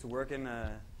 who used to work in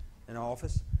our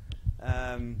office.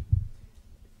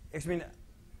 Actually,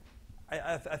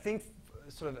 I think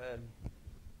sort of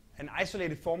an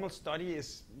isolated formal study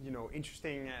is,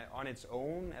 interesting on its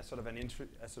own as sort of a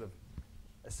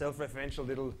self-referential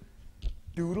little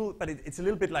doodle, but it's a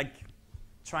little bit like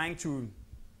trying to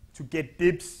get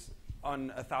dibs on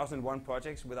 1,001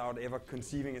 projects without ever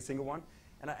conceiving a single one.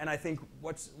 And I think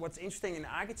what's interesting in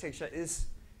architecture is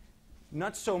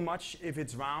not so much if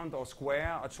it's round or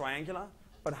square or triangular,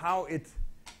 but how it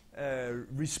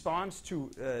responds to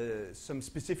some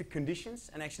specific conditions,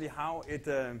 and actually how it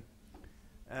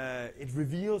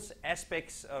reveals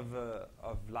aspects of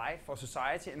life or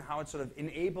society, and how it sort of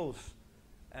enables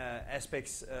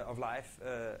aspects of life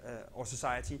or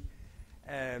society.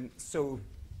 So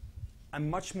I'm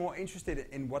much more interested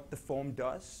in what the form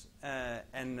does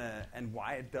and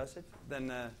why it does it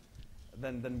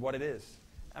than what it is.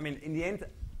 I mean, in the end,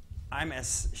 I'm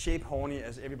as shape horny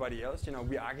as everybody else.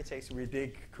 We architects, we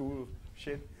dig cool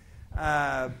shit.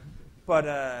 But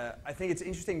I think it's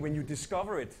interesting when you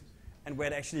discover it and where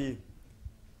it actually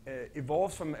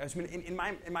evolves from. I mean,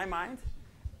 in my mind,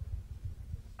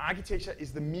 architecture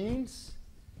is the means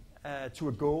to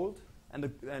a goal, and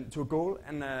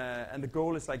the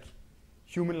goal is like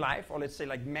human life, or let's say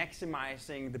like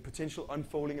maximizing the potential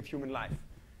unfolding of human life.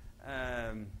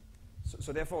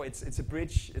 So therefore, it's a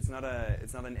bridge. It's not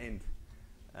an end.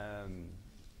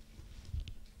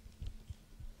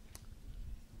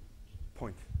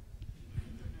 Point.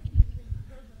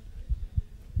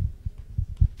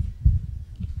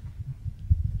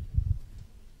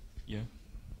 Yeah.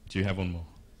 Do you have one more?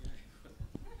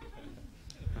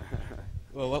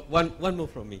 Well, one more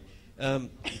from me.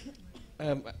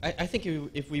 I think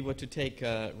if we were to take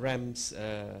Ram's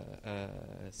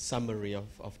summary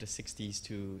of the 60s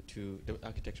to the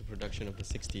architectural production of the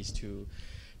 60s to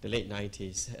the late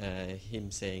 90s,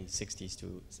 him saying 60s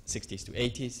to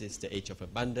 80s is the age of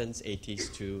abundance,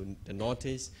 80s to the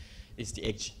noughties is the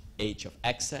age of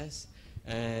access.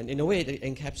 And in a way, it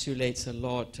encapsulates a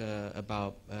lot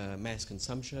about mass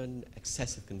consumption,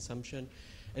 excessive consumption.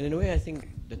 And in a way, I think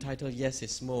the title "Yes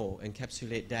is More"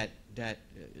 encapsulate that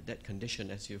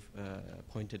condition, as you've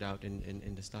pointed out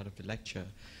in the start of the lecture.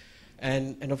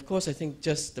 And of course, I think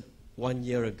just 1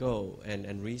 year ago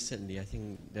and recently, I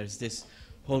think there's this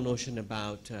whole notion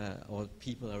about, or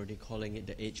people are already calling it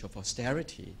the age of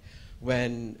austerity,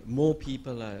 when more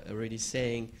people are already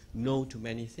saying no to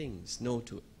many things, no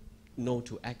to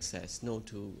access, no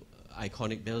to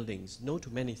iconic buildings, no to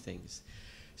many things.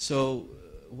 So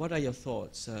what are your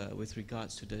thoughts with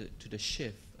regards to the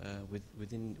shift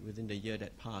within the year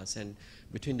that passed, and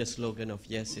between the slogan of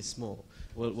 "Yes is More"?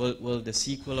 Will the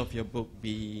sequel of your book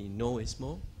be "No is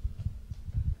More"?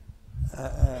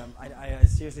 I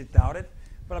seriously doubt it.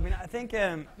 But I mean, I think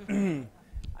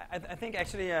I think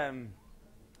actually, I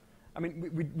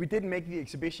mean, we did make the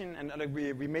exhibition, and like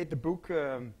we made the book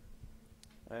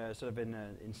sort of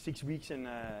in 6 weeks in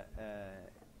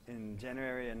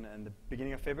January and the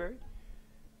beginning of February.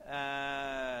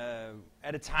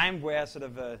 At a time where sort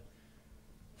of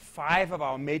 5 of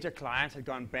our major clients had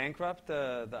gone bankrupt,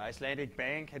 the Icelandic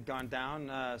bank had gone down,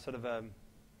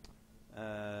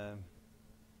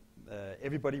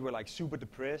 everybody were like super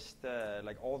depressed,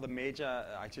 like all the major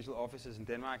architectural offices in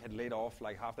Denmark had laid off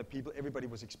like half the people. Everybody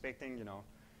was expecting,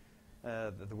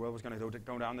 that the world was going to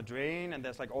go down the drain, and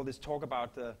there's like all this talk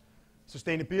about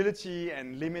sustainability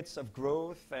and limits of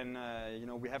growth, and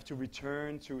we have to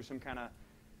return to some kind of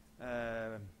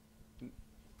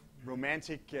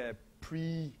romantic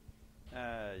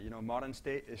modern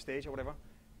stage or whatever,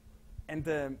 and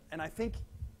I think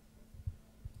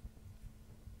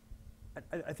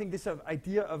this sort of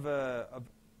idea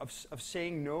of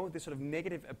saying no, this sort of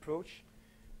negative approach,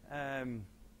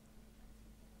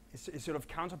 is sort of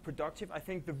counterproductive. I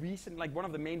think the reason, like one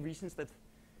of the main reasons that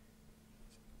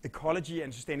ecology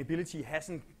and sustainability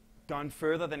hasn't gone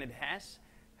further than it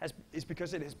is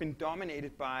because it has been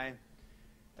dominated by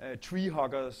tree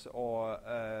huggers or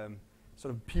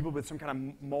sort of people with some kind of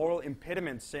moral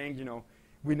impediment saying,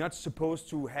 we're not supposed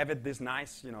to have it this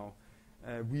nice,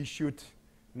 we should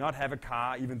not have a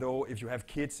car, even though if you have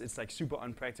kids, it's like super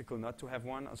unpractical not to have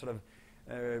one. Or sort of,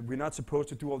 we're not supposed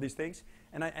to do all these things,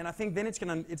 and I think then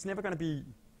it's never gonna be,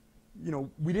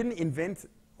 we didn't invent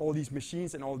all these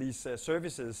machines and all these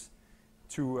services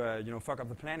to fuck up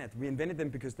the planet. We invented them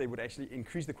because they would actually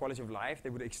increase the quality of life. They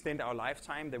would extend our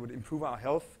lifetime. They would improve our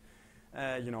health.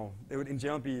 They would in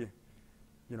general be,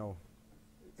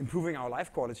 improving our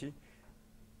life quality.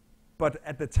 But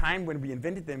at the time when we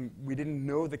invented them, we didn't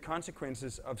know the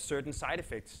consequences of certain side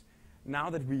effects. now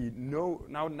that we know,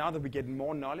 now that we get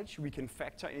more knowledge, we can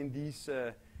factor in these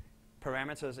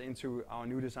parameters into our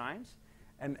new designs,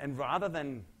 and rather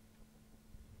than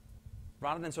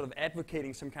sort of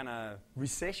advocating some kind of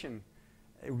recession,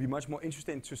 it would be much more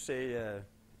interesting to say,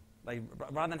 like,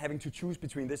 rather than having to choose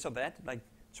between this or that, like,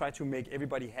 try to make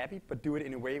everybody happy, but do it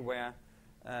in a way where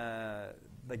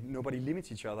like nobody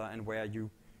limits each other, and where you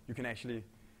can actually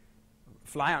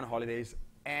fly on holidays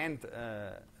and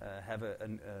have a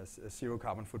zero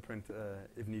carbon footprint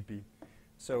if need be.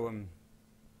 So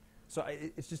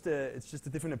it's just a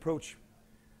different approach,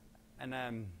 and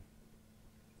I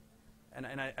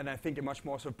think a much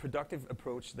more sort of productive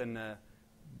approach than the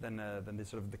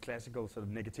sort of the classical sort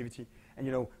of negativity. And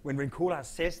you know, when Rincola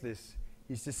says this,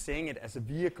 he's just saying it as a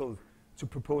vehicle to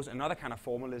propose another kind of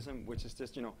formalism, which is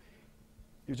just, you know,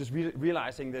 you're just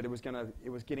realizing that it was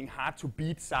getting hard to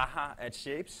beat Zaha at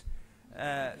shapes,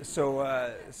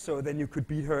 so then you could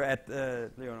beat her at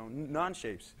you know,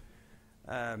 non-shapes.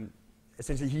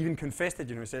 Essentially, he even confessed it.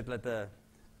 You know, he said that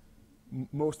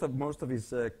most of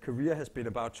his career has been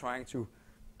about trying to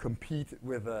compete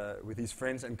with his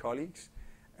friends and colleagues,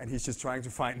 and he's just trying to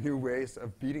find new ways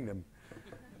of beating them.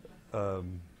 I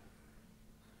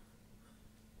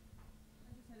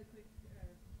just had a quick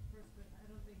first, but I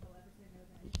don't think he'll ever say no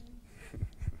to anything.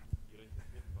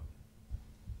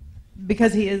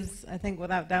 Because he is, I think,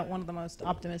 without doubt, one of the most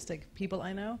optimistic people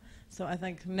I know. So I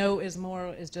think no is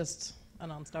just a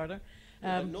non-starter.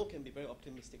 No can be very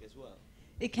optimistic as well.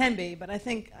 It can be, but I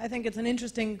think it's an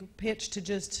interesting pitch to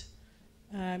just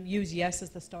use yes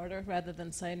as the starter rather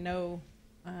than say no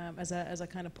as a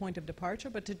kind of point of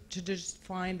departure, but to just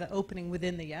find the opening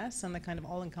within the yes and the kind of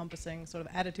all-encompassing sort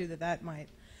of attitude that might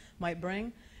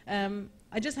bring.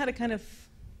 I just had a kind of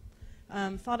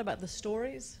thought about the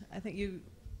stories. I think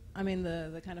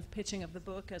the kind of pitching of the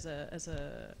book as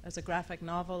a graphic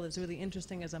novel is really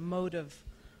interesting as a mode of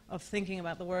thinking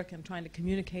about the work and trying to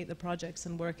communicate the projects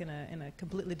and work in a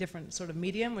completely different sort of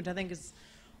medium, which I think is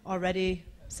already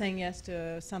saying yes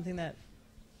to something that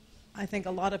I think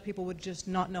a lot of people would just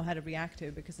not know how to react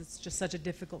to, because it's just such a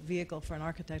difficult vehicle for an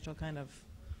architectural kind of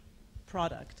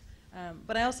product.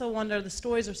 But I also wonder, the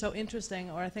stories are so interesting,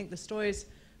 or I think the stories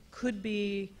could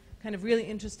be kind of really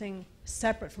interesting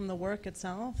separate from the work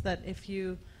itself, that if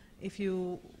you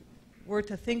were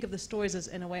to think of the stories as,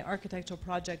 in a way, architectural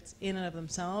projects in and of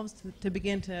themselves, to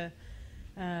begin to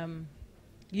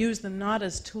use them not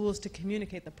as tools to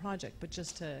communicate the project, but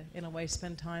just to, in a way,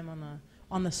 spend time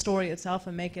on the story itself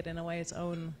and make it, in a way, its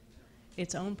own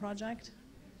project.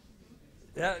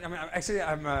 Yeah, I mean,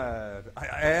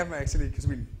 I am actually, because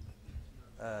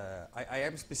I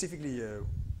am specifically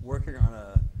working on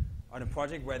a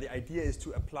project where the idea is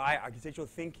to apply architectural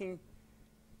thinking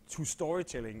to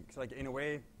storytelling. It's like, in a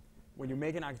way, when you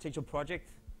make an architectural project,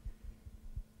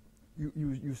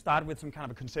 you start with some kind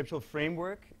of a conceptual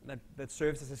framework that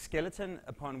serves as a skeleton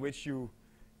upon which you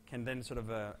can then sort of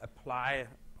apply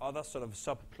other sort of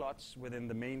subplots within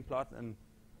the main plot, and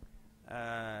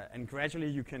gradually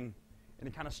you can, in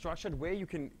a kind of structured way, you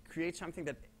can create something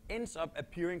that ends up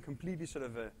appearing completely sort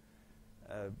of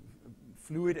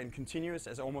fluid and continuous,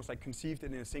 as almost like conceived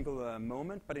in a single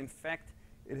moment, but in fact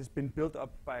it has been built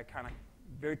up by a kind of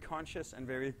very conscious and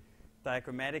very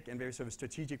diagrammatic and very sort of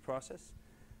strategic process.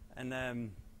 And I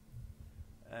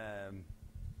am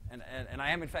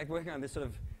in fact working on this sort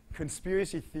of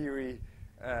conspiracy theory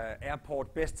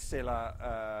airport bestseller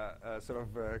sort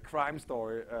of crime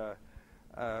story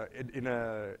in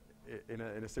a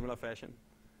similar fashion.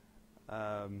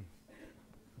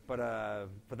 But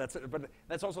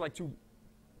that's also like to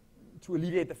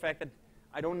alleviate the fact that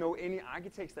I don't know any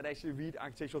architects that actually read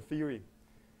architectural theory.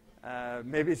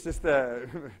 Maybe it's just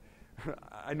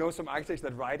I know some architects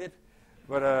that write it,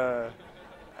 but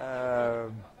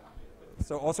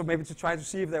so also maybe to try to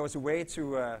see if there was a way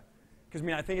to, because I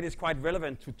mean I think it is quite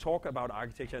relevant to talk about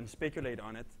architecture and speculate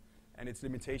on it and its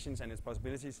limitations and its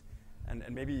possibilities, and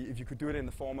maybe if you could do it in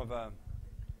the form of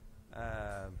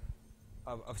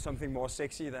of something more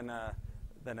sexy than a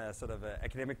sort of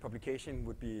academic publication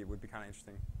would be kind of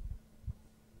interesting.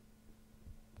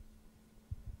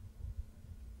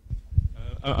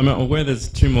 I'm aware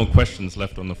there's 2 more questions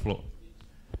left on the floor.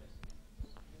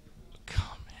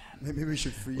 Oh, man. Maybe we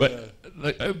should free.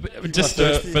 Just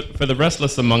for the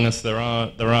restless among us, there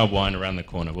are wine around the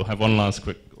corner. We'll have one last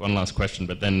question,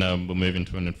 but then we'll move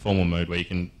into an informal mode where you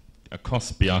can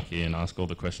accost Bjarke and ask all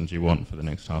the questions you want for the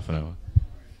next half an hour.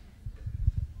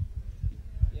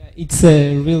 Yeah, it's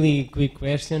a really quick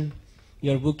question.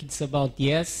 Your book is about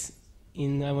yes,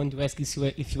 and I want to ask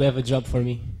if you have a job for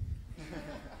me.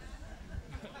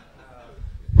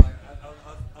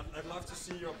 I'd love to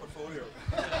see your portfolio.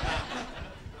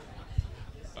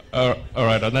 All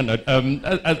right, on that note,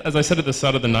 as I said at the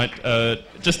start of the night,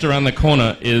 just around the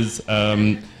corner is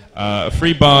a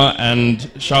free bar and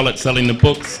Charlotte selling the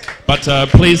books. But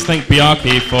please thank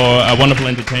Bjarke for a wonderful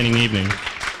entertaining evening.